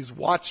these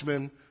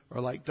watchmen are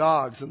like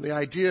dogs. And the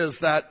idea is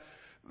that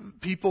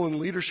people in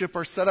leadership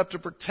are set up to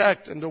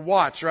protect and to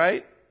watch,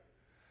 right?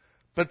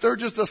 but they're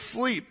just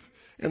asleep.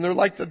 And they're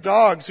like the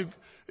dogs who,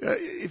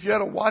 if you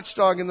had a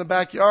watchdog in the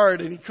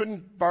backyard and he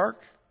couldn't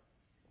bark,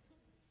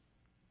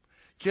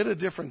 get a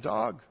different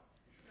dog.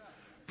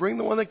 Bring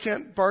the one that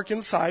can't bark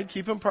inside,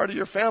 keep him part of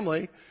your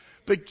family,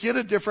 but get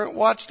a different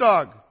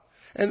watchdog.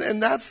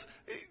 And that's,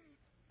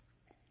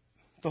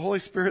 the Holy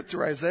Spirit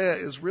through Isaiah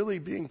is really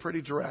being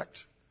pretty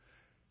direct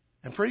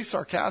and pretty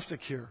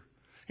sarcastic here.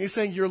 He's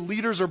saying your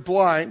leaders are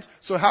blind,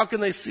 so how can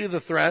they see the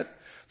threat?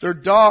 They're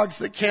dogs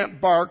that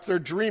can't bark. They're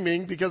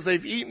dreaming because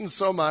they've eaten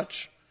so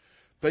much,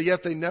 but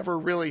yet they never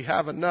really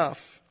have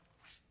enough.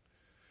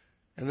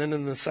 And then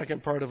in the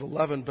second part of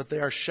 11, but they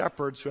are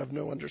shepherds who have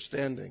no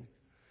understanding.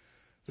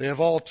 They have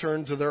all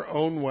turned to their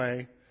own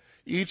way,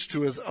 each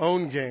to his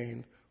own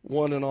gain,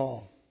 one and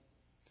all.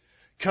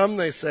 Come,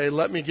 they say,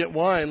 let me get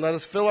wine. Let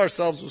us fill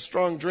ourselves with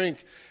strong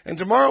drink. And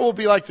tomorrow will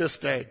be like this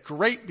day,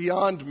 great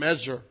beyond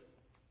measure.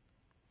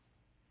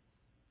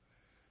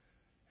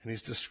 And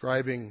he's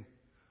describing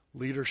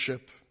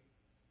leadership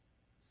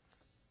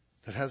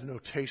that has no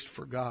taste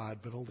for God,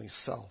 but only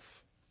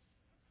self.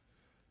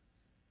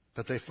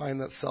 But they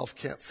find that self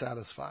can't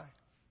satisfy.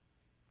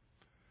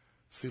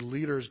 See,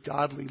 leaders,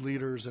 godly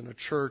leaders in a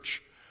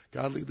church,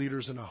 godly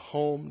leaders in a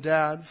home,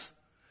 dads,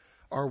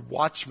 are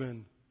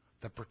watchmen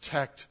that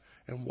protect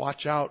and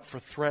watch out for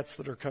threats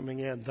that are coming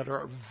in, that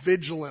are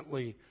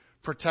vigilantly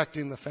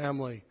protecting the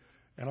family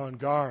and on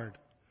guard.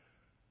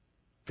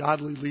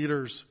 Godly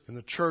leaders in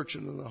the church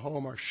and in the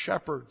home are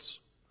shepherds.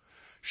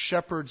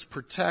 Shepherds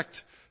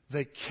protect,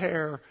 they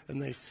care,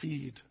 and they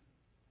feed.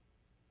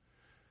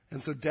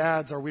 And so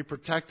dads, are we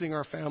protecting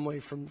our family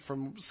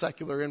from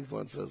secular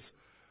influences?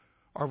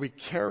 Are we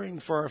caring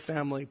for our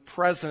family,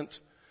 present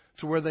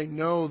to where they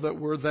know that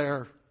we're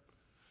there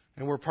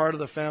and we're part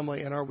of the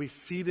family? And are we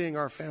feeding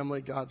our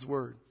family God's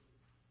word?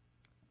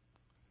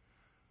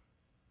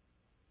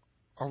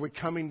 Are we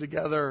coming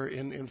together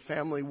in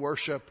family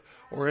worship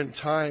or in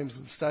times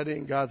and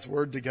studying God's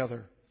word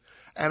together?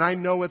 And I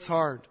know it's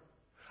hard.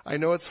 I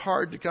know it's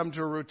hard to come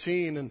to a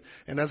routine.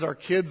 And as our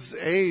kids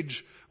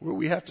age,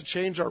 we have to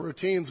change our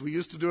routines. We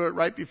used to do it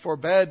right before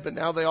bed, but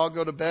now they all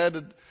go to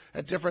bed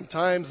at different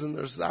times, and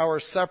there's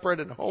hours separate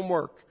and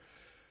homework.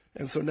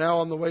 And so now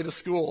on the way to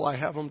school, I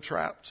have them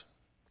trapped.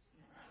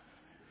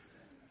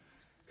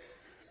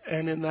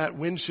 And in that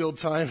windshield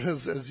time,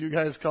 as you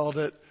guys called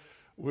it,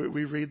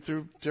 we read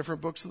through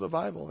different books of the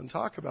Bible and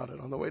talk about it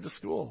on the way to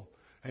school.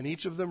 And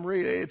each of them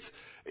read.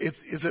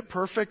 Is it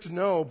perfect?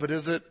 No. But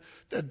is it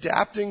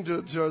adapting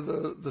to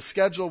the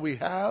schedule we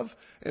have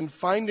and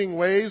finding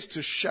ways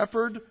to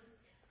shepherd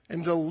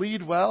and to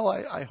lead well?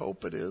 I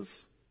hope it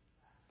is.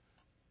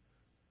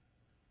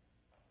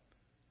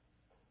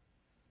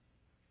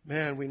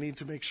 Man, we need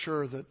to make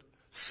sure that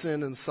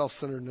sin and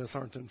self-centeredness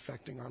aren't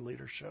infecting our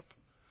leadership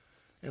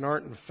and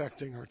aren't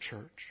infecting our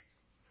church.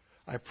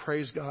 I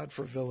praise God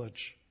for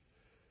Village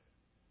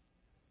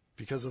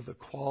because of the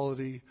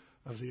quality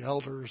of the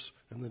elders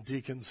and the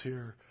deacons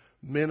here,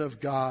 men of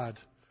God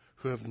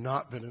who have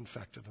not been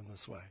infected in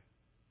this way.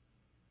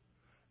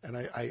 And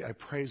I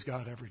praise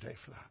God every day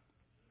for that.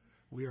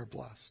 We are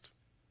blessed.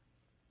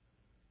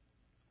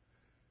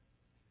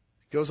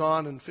 It goes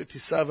on in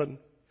 57.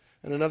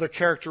 And another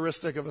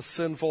characteristic of a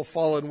sinful,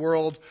 fallen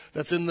world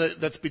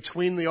that's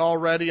between the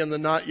already and the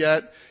not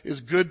yet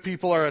is good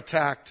people are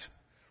attacked,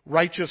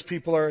 righteous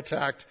people are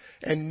attacked,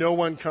 and no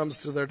one comes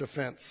to their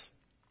defense.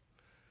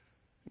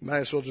 Might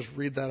as well just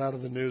read that out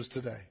of the news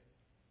today.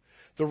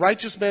 The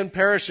righteous man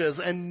perishes,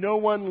 and no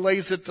one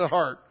lays it to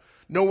heart.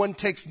 No one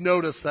takes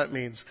notice, that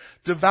means.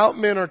 Devout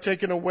men are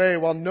taken away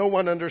while no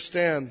one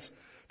understands.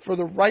 For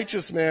the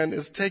righteous man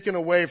is taken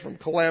away from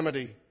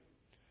calamity.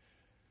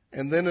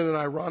 And then in an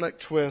ironic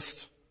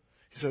twist,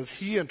 he says,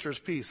 he enters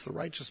peace, the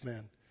righteous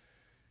man.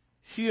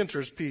 He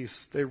enters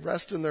peace. They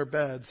rest in their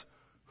beds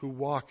who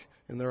walk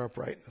in their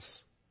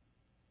uprightness.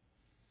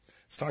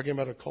 It's talking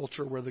about a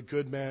culture where the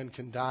good man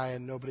can die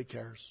and nobody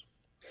cares.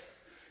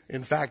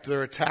 In fact,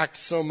 they're attacked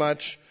so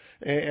much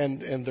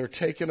and they're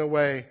taken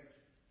away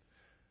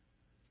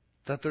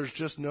that there's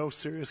just no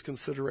serious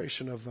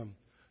consideration of them.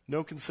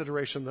 No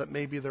consideration that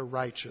maybe they're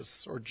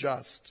righteous or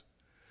just.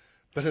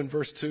 But in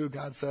verse 2,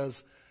 God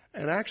says,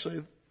 and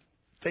actually,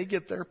 they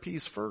get their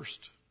peace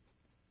first.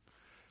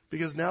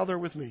 Because now they're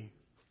with me.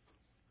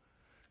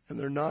 And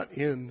they're not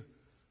in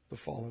the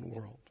fallen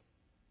world.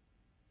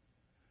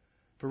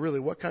 But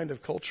really, what kind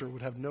of culture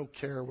would have no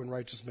care when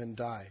righteous men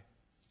die?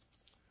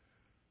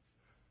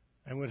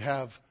 And would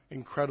have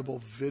incredible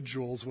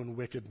vigils when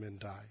wicked men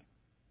die?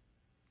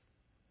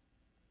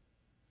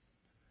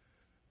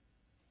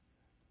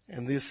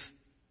 And this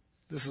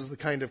is the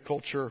kind of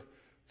culture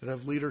that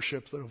have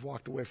leadership that have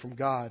walked away from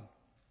God.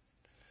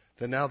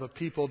 That now the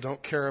people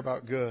don't care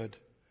about good.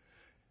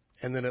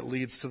 And then it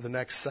leads to the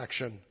next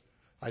section,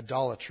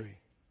 idolatry.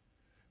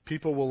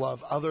 People will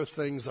love other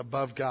things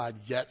above God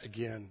yet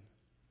again.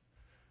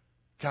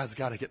 God's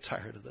got to get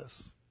tired of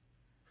this.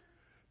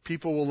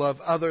 People will love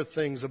other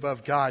things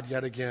above God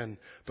yet again.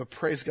 But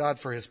praise God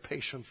for his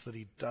patience that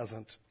he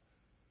doesn't.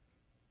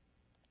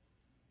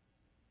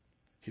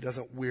 He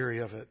doesn't weary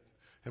of it.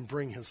 and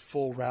bring his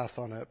full wrath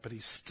on it, but he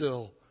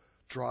still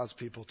draws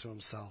people to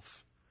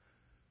himself.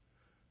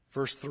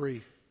 Verse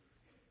 3.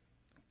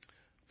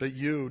 But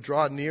you,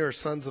 draw near,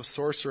 sons of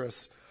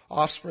sorceress,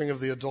 offspring of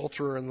the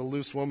adulterer and the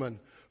loose woman.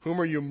 Whom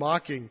are you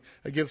mocking?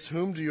 Against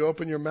whom do you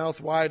open your mouth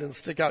wide and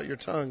stick out your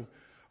tongue?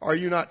 Are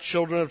you not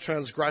children of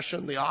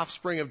transgression, the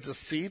offspring of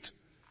deceit?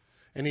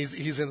 And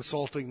he's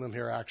insulting them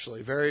here,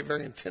 actually. Very,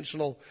 very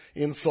intentional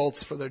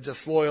insults for their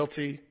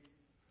disloyalty,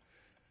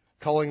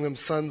 calling them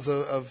sons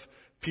of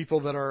people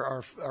that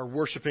are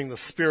worshiping the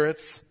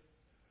spirits,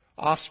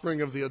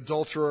 offspring of the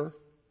adulterer,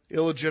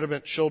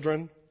 illegitimate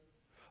children,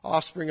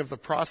 offspring of the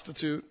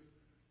prostitute.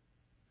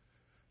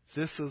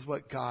 This is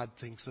what God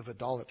thinks of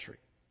idolatry.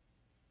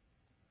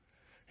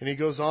 And he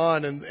goes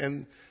on,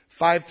 and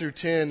 5 through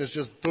 10 is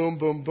just boom,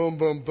 boom, boom,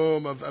 boom,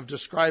 boom of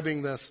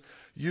describing this.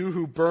 You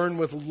who burn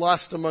with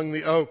lust among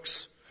the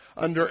oaks,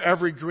 under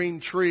every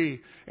green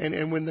tree.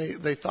 And when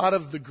they thought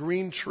of the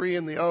green tree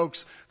and the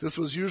oaks, this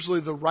was usually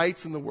the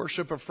rites and the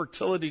worship of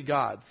fertility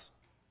gods.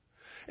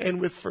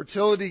 And with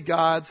fertility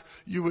gods,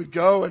 you would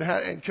go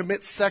and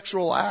commit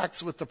sexual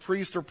acts with the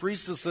priest or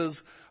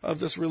priestesses of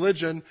this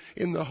religion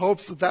in the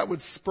hopes that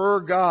would spur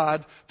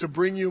God to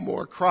bring you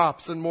more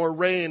crops and more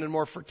rain and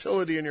more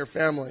fertility in your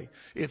family.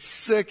 It's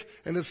sick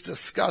and it's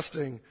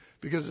disgusting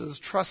because it is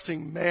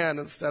trusting man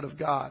instead of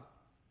God.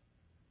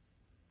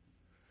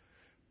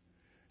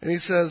 And he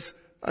says,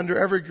 under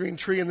every green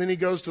tree, and then he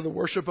goes to the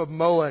worship of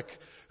Molech,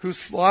 who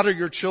slaughter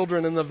your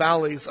children in the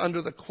valleys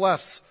under the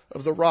clefts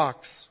of the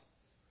rocks.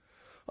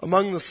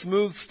 Among the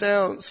smooth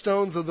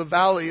stones of the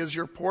valley is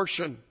your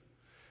portion,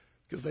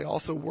 because they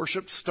also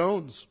worship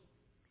stones.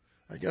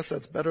 I guess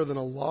that's better than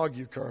a log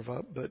you carve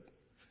up, but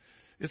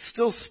it's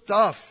still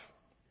stuff.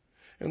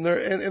 And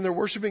they're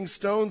worshiping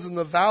stones in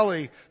the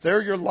valley.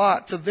 They're your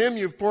lot. To them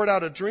you've poured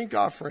out a drink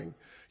offering.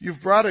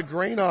 You've brought a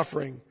grain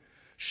offering.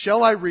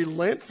 Shall I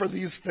relent for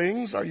these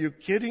things? Are you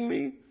kidding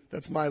me?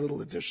 That's my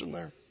little addition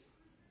there.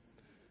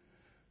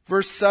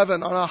 Verse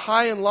 7, on a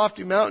high and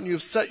lofty mountain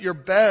you've set your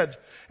bed,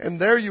 and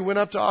there you went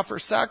up to offer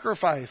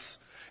sacrifice.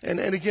 And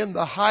again,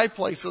 the high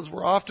places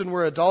were often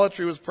where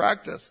idolatry was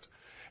practiced.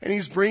 And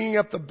he's bringing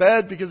up the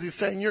bed because he's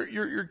saying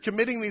you're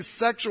committing these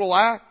sexual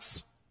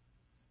acts.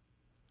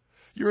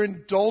 You're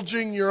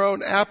indulging your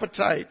own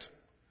appetite,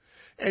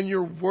 and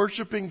you're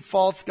worshiping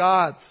false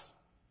gods.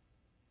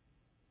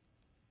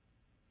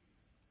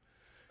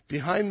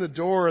 Behind the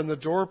door and the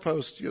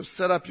doorpost, you have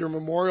set up your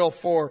memorial.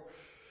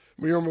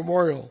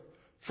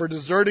 For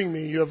deserting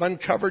me, you have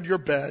uncovered your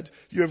bed.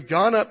 You have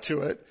gone up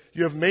to it.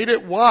 You have made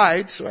it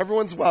wide, so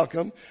everyone's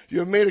welcome. You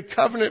have made a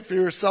covenant for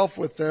yourself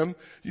with them.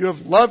 You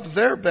have loved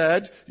their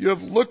bed. You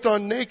have looked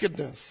on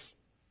nakedness.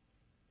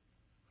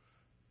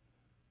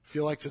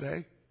 Feel like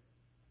today?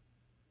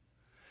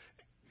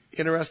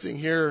 Interesting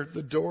here,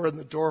 the door and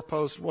the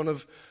doorpost, one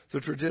of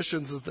the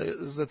traditions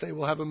is that they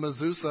will have a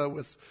mezuzah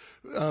with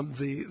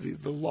the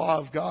law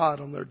of God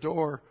on their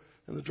door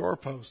and the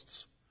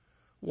doorposts.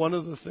 One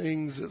of the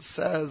things it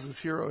says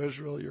is, "Hear, O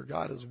Israel, your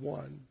God is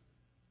one."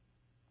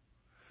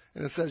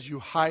 And it says you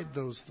hide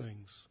those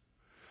things.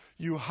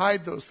 You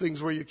hide those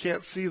things where you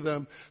can't see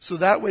them, so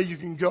that way you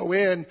can go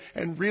in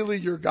and really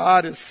your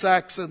God is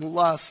sex and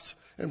lust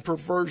and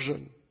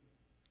perversion.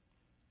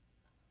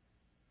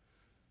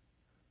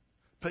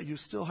 But you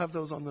still have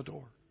those on the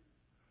door,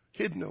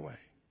 hidden away.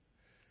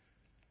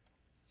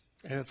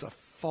 And it's a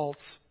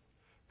false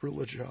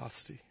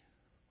religiosity.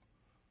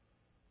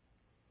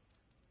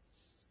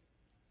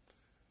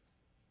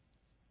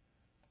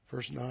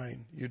 Verse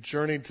 9, you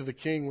journeyed to the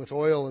king with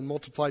oil and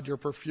multiplied your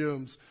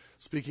perfumes.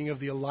 Speaking of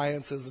the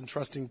alliances and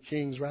trusting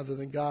kings rather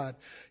than God.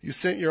 You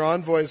sent your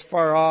envoys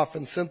far off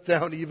and sent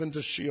down even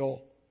to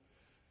Sheol.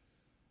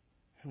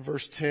 And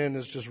verse 10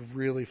 is just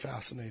really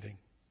fascinating.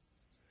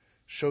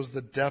 Shows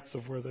the depth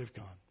of where they've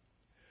gone.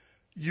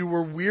 You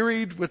were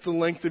wearied with the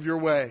length of your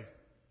way,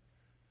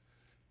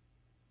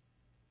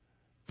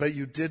 but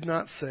you did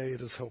not say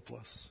it is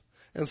hopeless.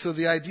 And so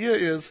the idea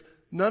is,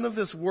 none of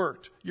this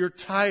worked. You're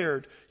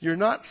tired. You're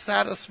not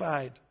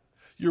satisfied.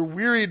 You're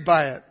wearied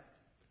by it.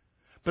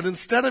 But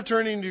instead of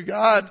turning to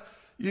God,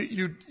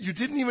 you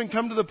didn't even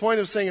come to the point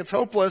of saying it's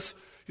hopeless.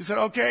 You said,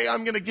 okay,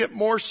 I'm going to get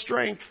more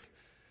strength,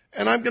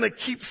 and I'm going to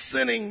keep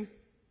sinning.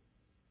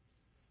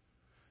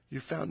 You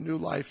found new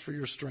life for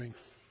your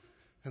strength,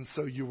 and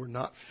so you were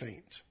not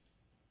faint.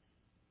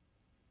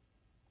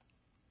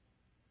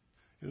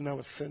 Isn't that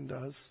what sin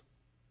does?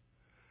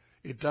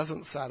 It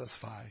doesn't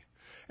satisfy.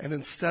 And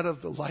instead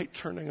of the light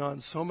turning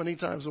on so many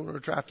times when we're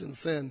trapped in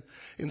sin,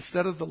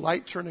 instead of the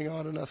light turning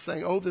on and us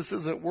saying, oh, this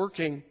isn't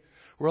working,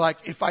 we're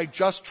like, if I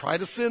just try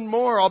to sin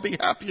more, I'll be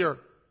happier.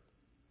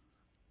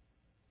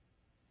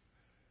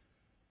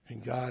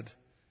 And God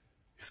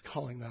is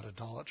calling that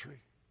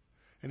idolatry.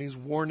 And he's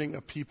warning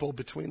a people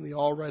between the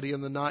already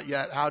and the not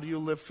yet. How do you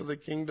live for the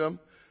kingdom?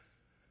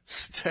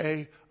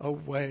 Stay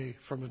away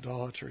from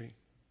idolatry.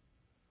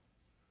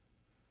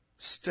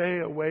 Stay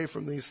away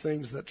from these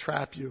things that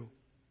trap you.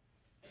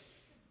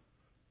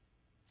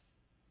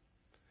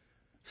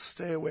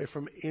 Stay away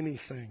from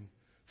anything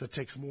that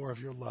takes more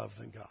of your love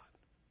than God.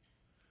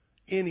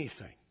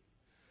 Anything.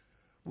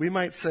 We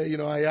might say,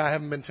 I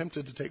haven't been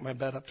tempted to take my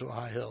bed up to a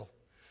high hill.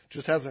 It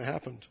just hasn't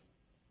happened.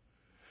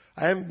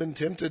 I haven't been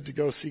tempted to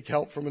go seek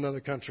help from another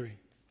country.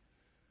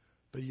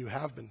 But you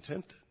have been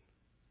tempted.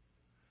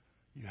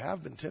 You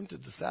have been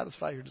tempted to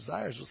satisfy your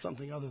desires with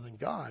something other than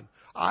God.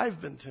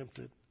 I've been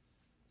tempted.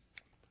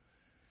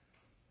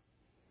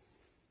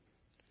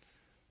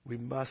 We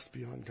must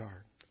be on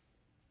guard.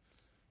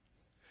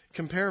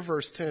 Compare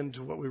verse 10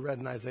 to what we read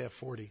in Isaiah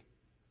 40.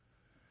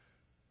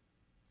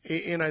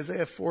 In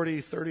Isaiah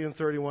 40, 30 and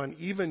 31,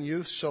 even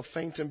youths shall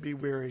faint and be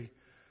weary.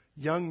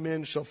 Young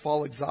men shall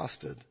fall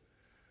exhausted.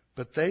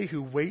 But they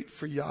who wait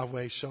for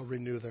Yahweh shall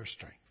renew their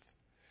strength.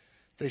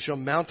 They shall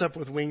mount up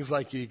with wings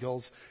like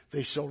eagles.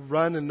 They shall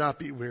run and not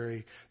be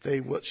weary.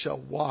 They shall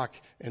walk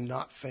and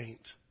not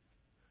faint.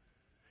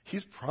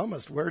 He's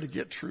promised where to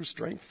get true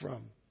strength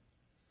from.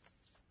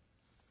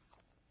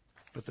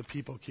 But the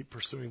people keep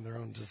pursuing their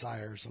own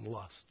desires and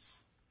lusts.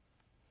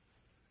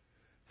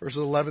 Verses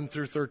 11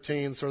 through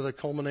 13, sort of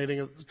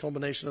the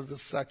culmination of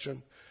this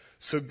section.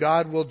 So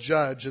God will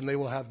judge, and they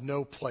will have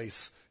no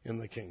place in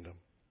the kingdom.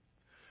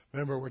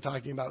 Remember, we're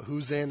talking about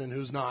who's in and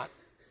who's not.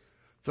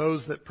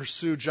 Those that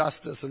pursue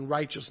justice and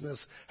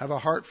righteousness, have a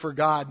heart for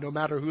God, no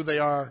matter who they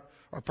are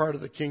part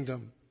of the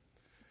kingdom.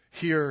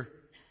 Here,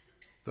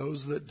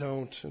 those that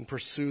don't and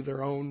pursue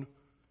their own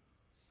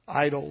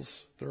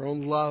idols, their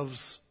own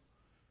loves,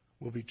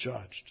 will be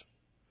judged.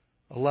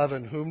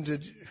 11, whom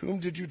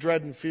did you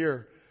dread and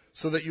fear?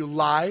 So that you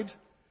lied,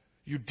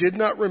 you did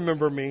not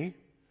remember me,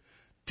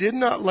 did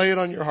not lay it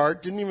on your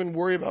heart, didn't even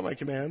worry about my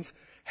commands.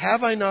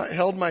 Have I not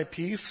held my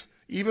peace,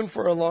 even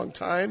for a long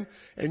time,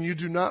 and you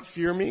do not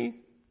fear me?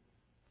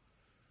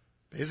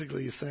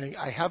 Basically, he's saying,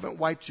 I haven't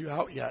wiped you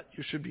out yet.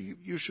 You should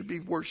be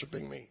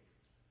worshiping me.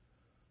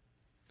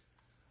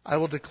 I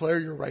will declare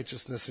your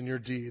righteousness and your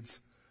deeds,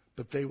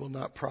 but they will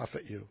not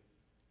profit you.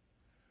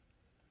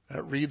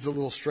 That reads a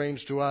little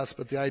strange to us,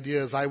 but the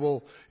idea is I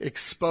will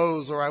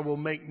expose or I will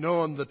make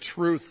known the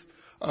truth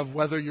of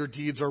whether your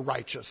deeds are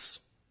righteous.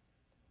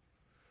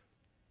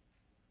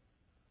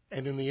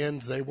 And in the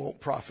end, they won't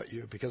profit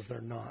you because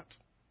they're not.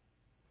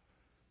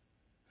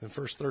 In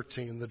verse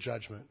 13, the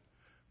judgment.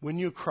 When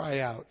you cry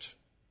out,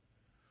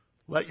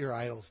 let your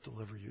idols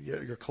deliver you,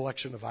 your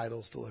collection of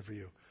idols deliver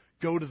you.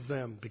 Go to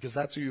them because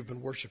that's who you've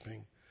been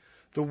worshiping.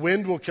 The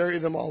wind will carry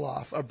them all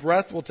off. A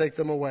breath will take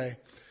them away.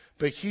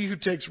 But he who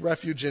takes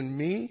refuge in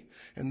me,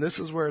 and this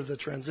is where the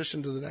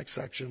transition to the next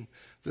section,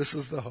 this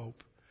is the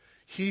hope.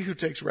 He who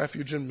takes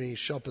refuge in me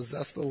shall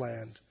possess the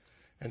land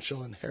and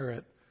shall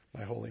inherit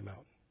my holy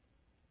mountain.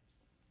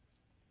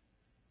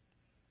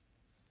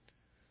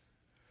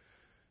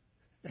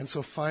 And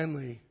so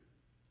finally,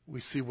 we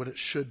see what it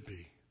should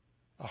be.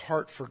 A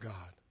heart for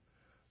God.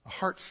 A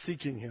heart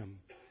seeking him.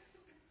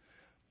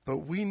 But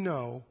we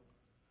know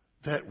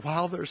that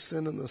while there's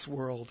sin in this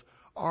world,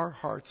 our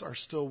hearts are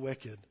still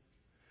wicked.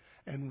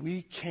 And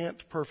we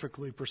can't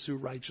perfectly pursue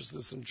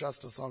righteousness and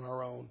justice on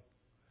our own.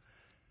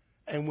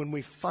 And when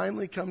we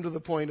finally come to the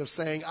point of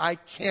saying, I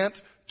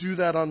can't do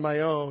that on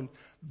my own,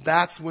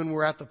 that's when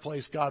we're at the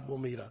place God will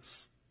meet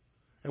us.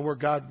 And where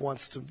God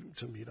wants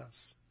to meet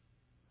us.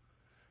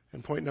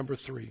 And point number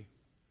 3,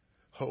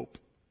 hope.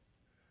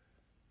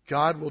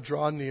 God will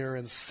draw near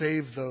and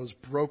save those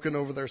broken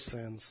over their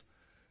sins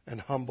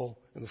and humble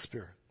in the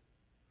spirit.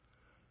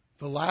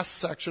 The last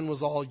section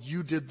was all,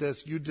 you did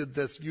this, you did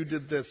this, you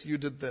did this, you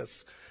did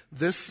this.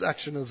 This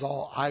section is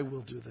all, I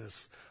will do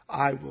this.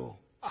 I will,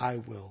 I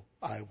will,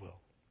 I will.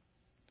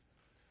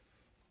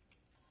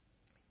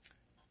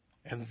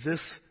 And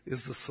this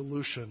is the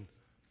solution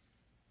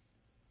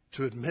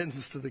to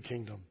admittance to the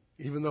kingdom,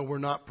 even though we're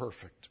not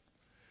perfect.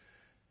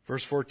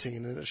 Verse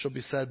 14, and it shall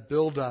be said,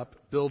 build up,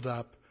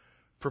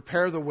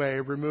 prepare the way,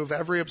 remove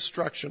every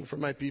obstruction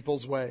from my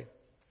people's way.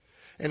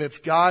 And it's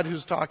God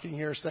who's talking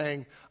here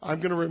saying, I'm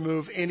going to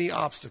remove any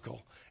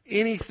obstacle,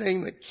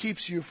 anything that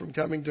keeps you from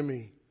coming to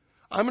me.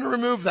 I'm going to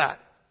remove that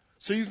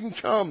so you can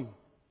come.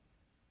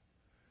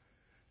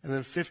 And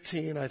then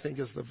 15, I think,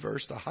 is the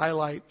verse to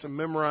highlight, to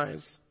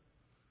memorize.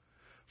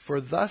 For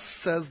thus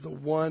says the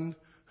one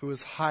who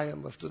is high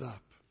and lifted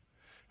up.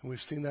 And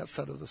we've seen that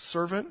said of the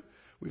servant.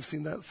 We've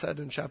seen that said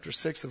in chapter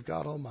 6 of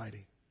God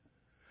Almighty.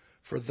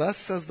 For thus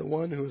says the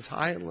one who is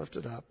high and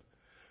lifted up,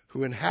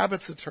 who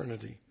inhabits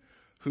eternity,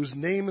 whose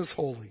name is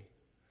holy.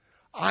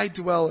 I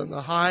dwell in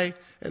the high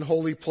and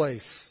holy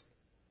place,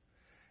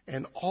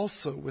 and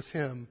also with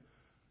him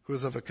who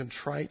is of a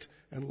contrite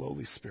and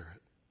lowly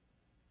spirit,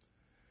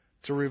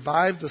 to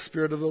revive the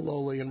spirit of the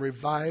lowly and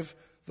revive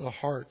the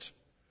heart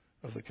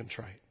of the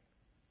contrite.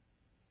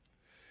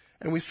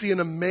 And we see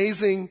an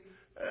amazing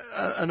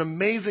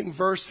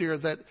verse here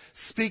that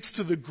speaks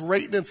to the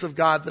greatness of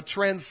God, the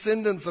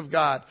transcendence of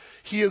God.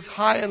 He is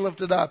high and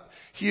lifted up.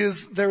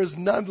 There is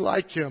none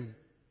like him.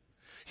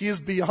 He is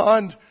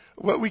beyond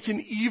what we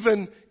can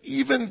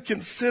even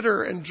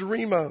consider and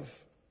dream of.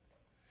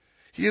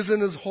 He is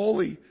in his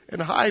holy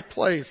and high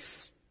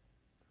place.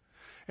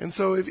 And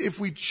so if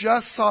we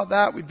just saw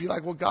that, we'd be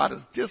like, well, God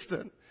is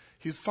distant.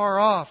 He's far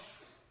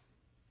off.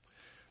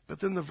 But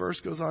then the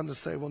verse goes on to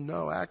say, well,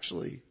 no,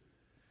 actually,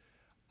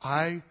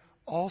 I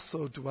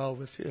also dwell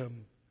with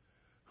him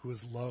who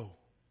is low,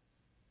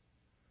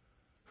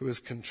 who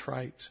is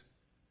contrite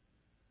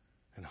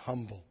and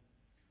humble.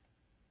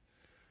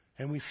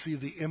 And we see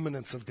the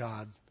immanence of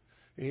God.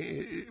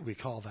 We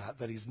call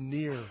that he's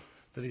near,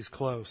 that he's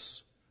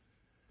close.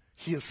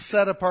 He is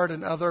set apart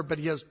and other, but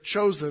he has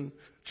chosen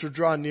to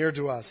draw near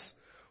to us.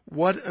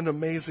 What an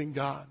amazing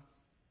God.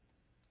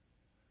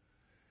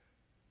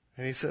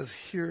 And he says,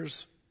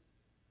 here's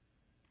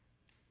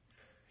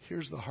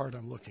the heart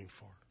I'm looking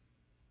for.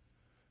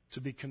 To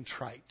be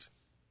contrite.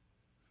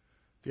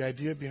 The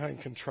idea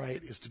behind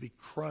contrite is to be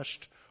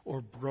crushed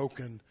or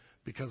broken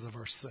because of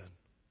our sin.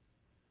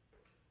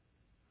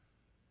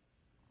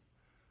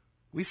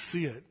 We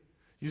see it.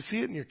 You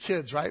see it in your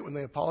kids, right? When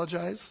they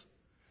apologize.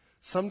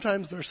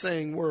 Sometimes they're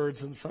saying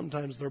words and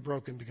sometimes they're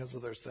broken because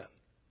of their sin.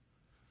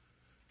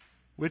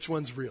 Which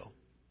one's real?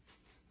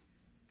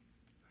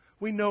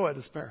 We know it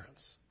as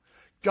parents.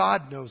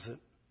 God knows it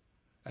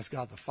as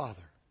God the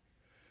Father.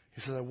 He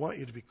says, I want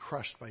you to be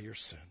crushed by your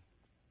sin.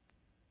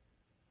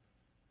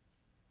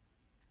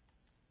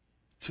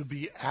 To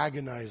be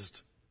agonizing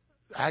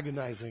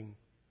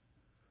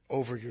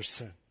over your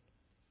sin.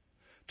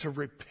 To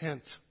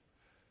repent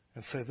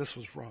and say, this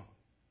was wrong.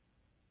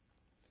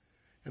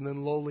 And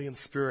then lowly in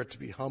spirit, to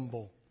be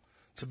humble,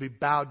 to be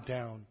bowed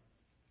down,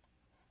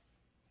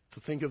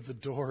 to think of the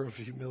door of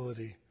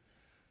humility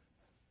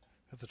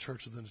at the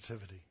Church of the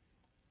Nativity.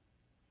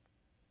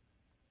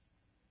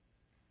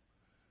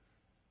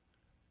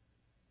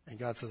 And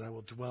God says, I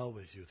will dwell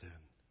with you then.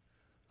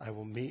 I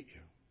will meet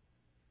you.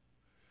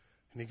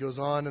 And he goes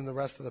on in the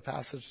rest of the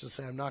passage to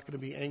say, I'm not going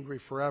to be angry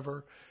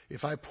forever.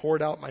 If I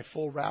poured out my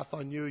full wrath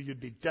on you, you'd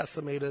be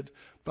decimated.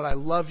 But I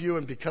love you,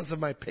 and because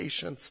of my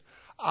patience,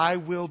 I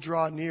will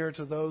draw near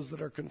to those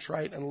that are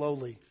contrite and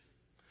lowly.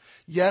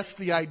 Yes,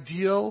 the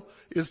ideal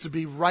is to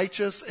be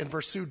righteous and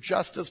pursue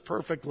justice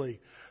perfectly.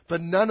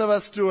 But none of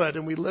us do it,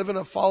 and we live in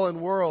a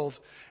fallen world.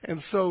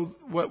 And so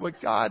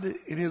what God,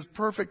 in his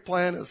perfect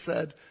plan, has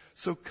said,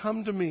 so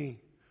come to me,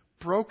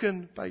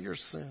 broken by your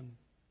sin,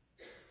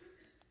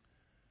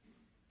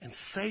 and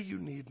say you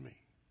need me,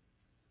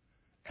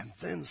 and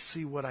then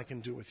see what I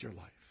can do with your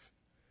life,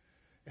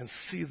 and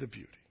see the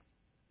beauty,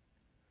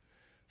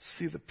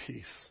 see the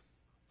peace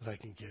that I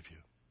can give you.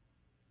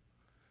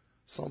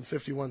 Psalm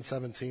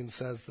 51:17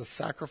 says, the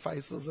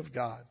sacrifices of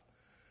God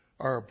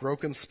are a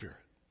broken spirit,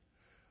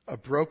 a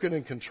broken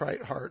and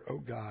contrite heart, O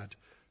God,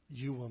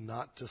 you will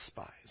not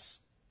despise.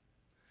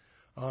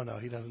 Oh no,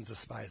 he doesn't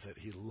despise it.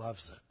 He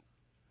loves it.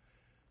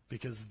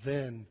 Because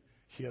then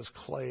he has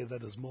clay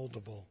that is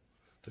moldable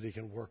that he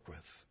can work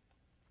with.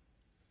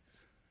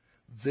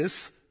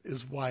 This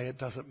is why it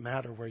doesn't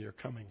matter where you're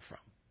coming from.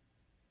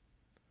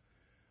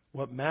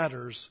 What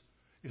matters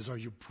is, are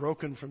you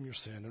broken from your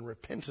sin and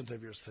repentant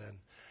of your sin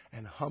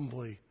and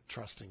humbly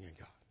trusting in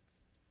God?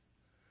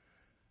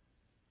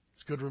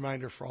 It's a good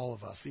reminder for all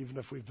of us, even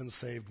if we've been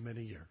saved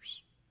many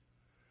years,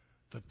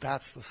 that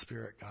that's the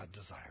spirit God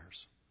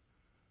desires.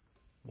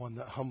 One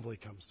that humbly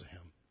comes to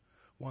him.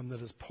 One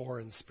that is poor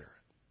in spirit.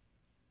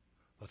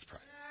 Let's pray.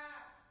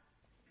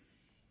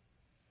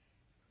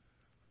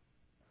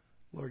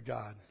 Lord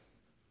God,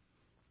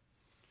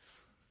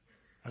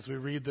 as we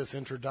read this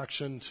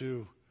introduction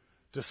to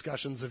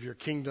discussions of your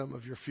kingdom,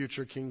 of your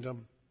future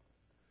kingdom,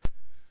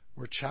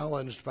 we're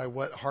challenged by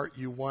what heart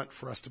you want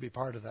for us to be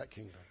part of that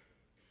kingdom.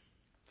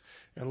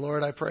 And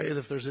Lord, I pray that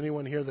if there's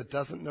anyone here that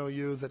doesn't know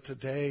you, that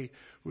today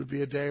would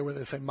be a day where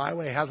they say, my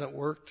way hasn't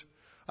worked.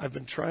 I've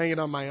been trying it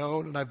on my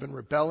own, and I've been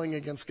rebelling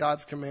against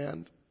God's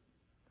command.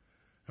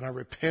 And I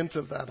repent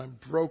of that. I'm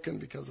broken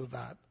because of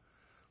that.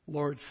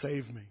 Lord,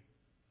 save me.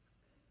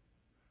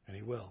 And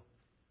he will.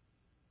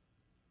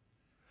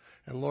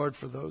 And Lord,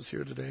 for those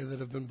here today that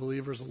have been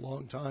believers a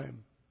long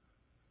time,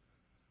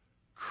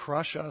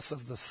 crush us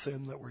of the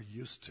sin that we're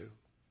used to,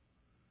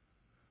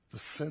 the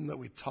sin that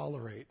we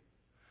tolerate,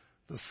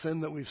 the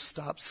sin that we've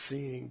stopped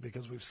seeing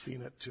because we've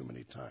seen it too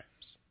many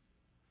times.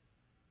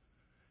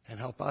 And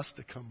help us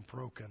to come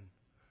broken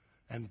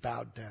and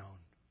bowed down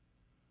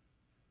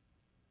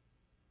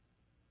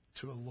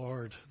to a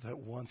Lord that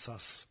wants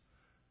us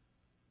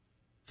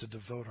to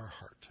devote our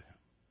heart to him.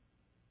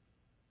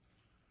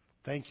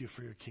 Thank you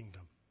for your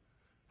kingdom.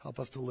 Help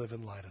us to live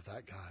in light of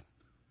that, God.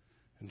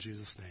 In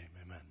Jesus' name,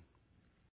 amen.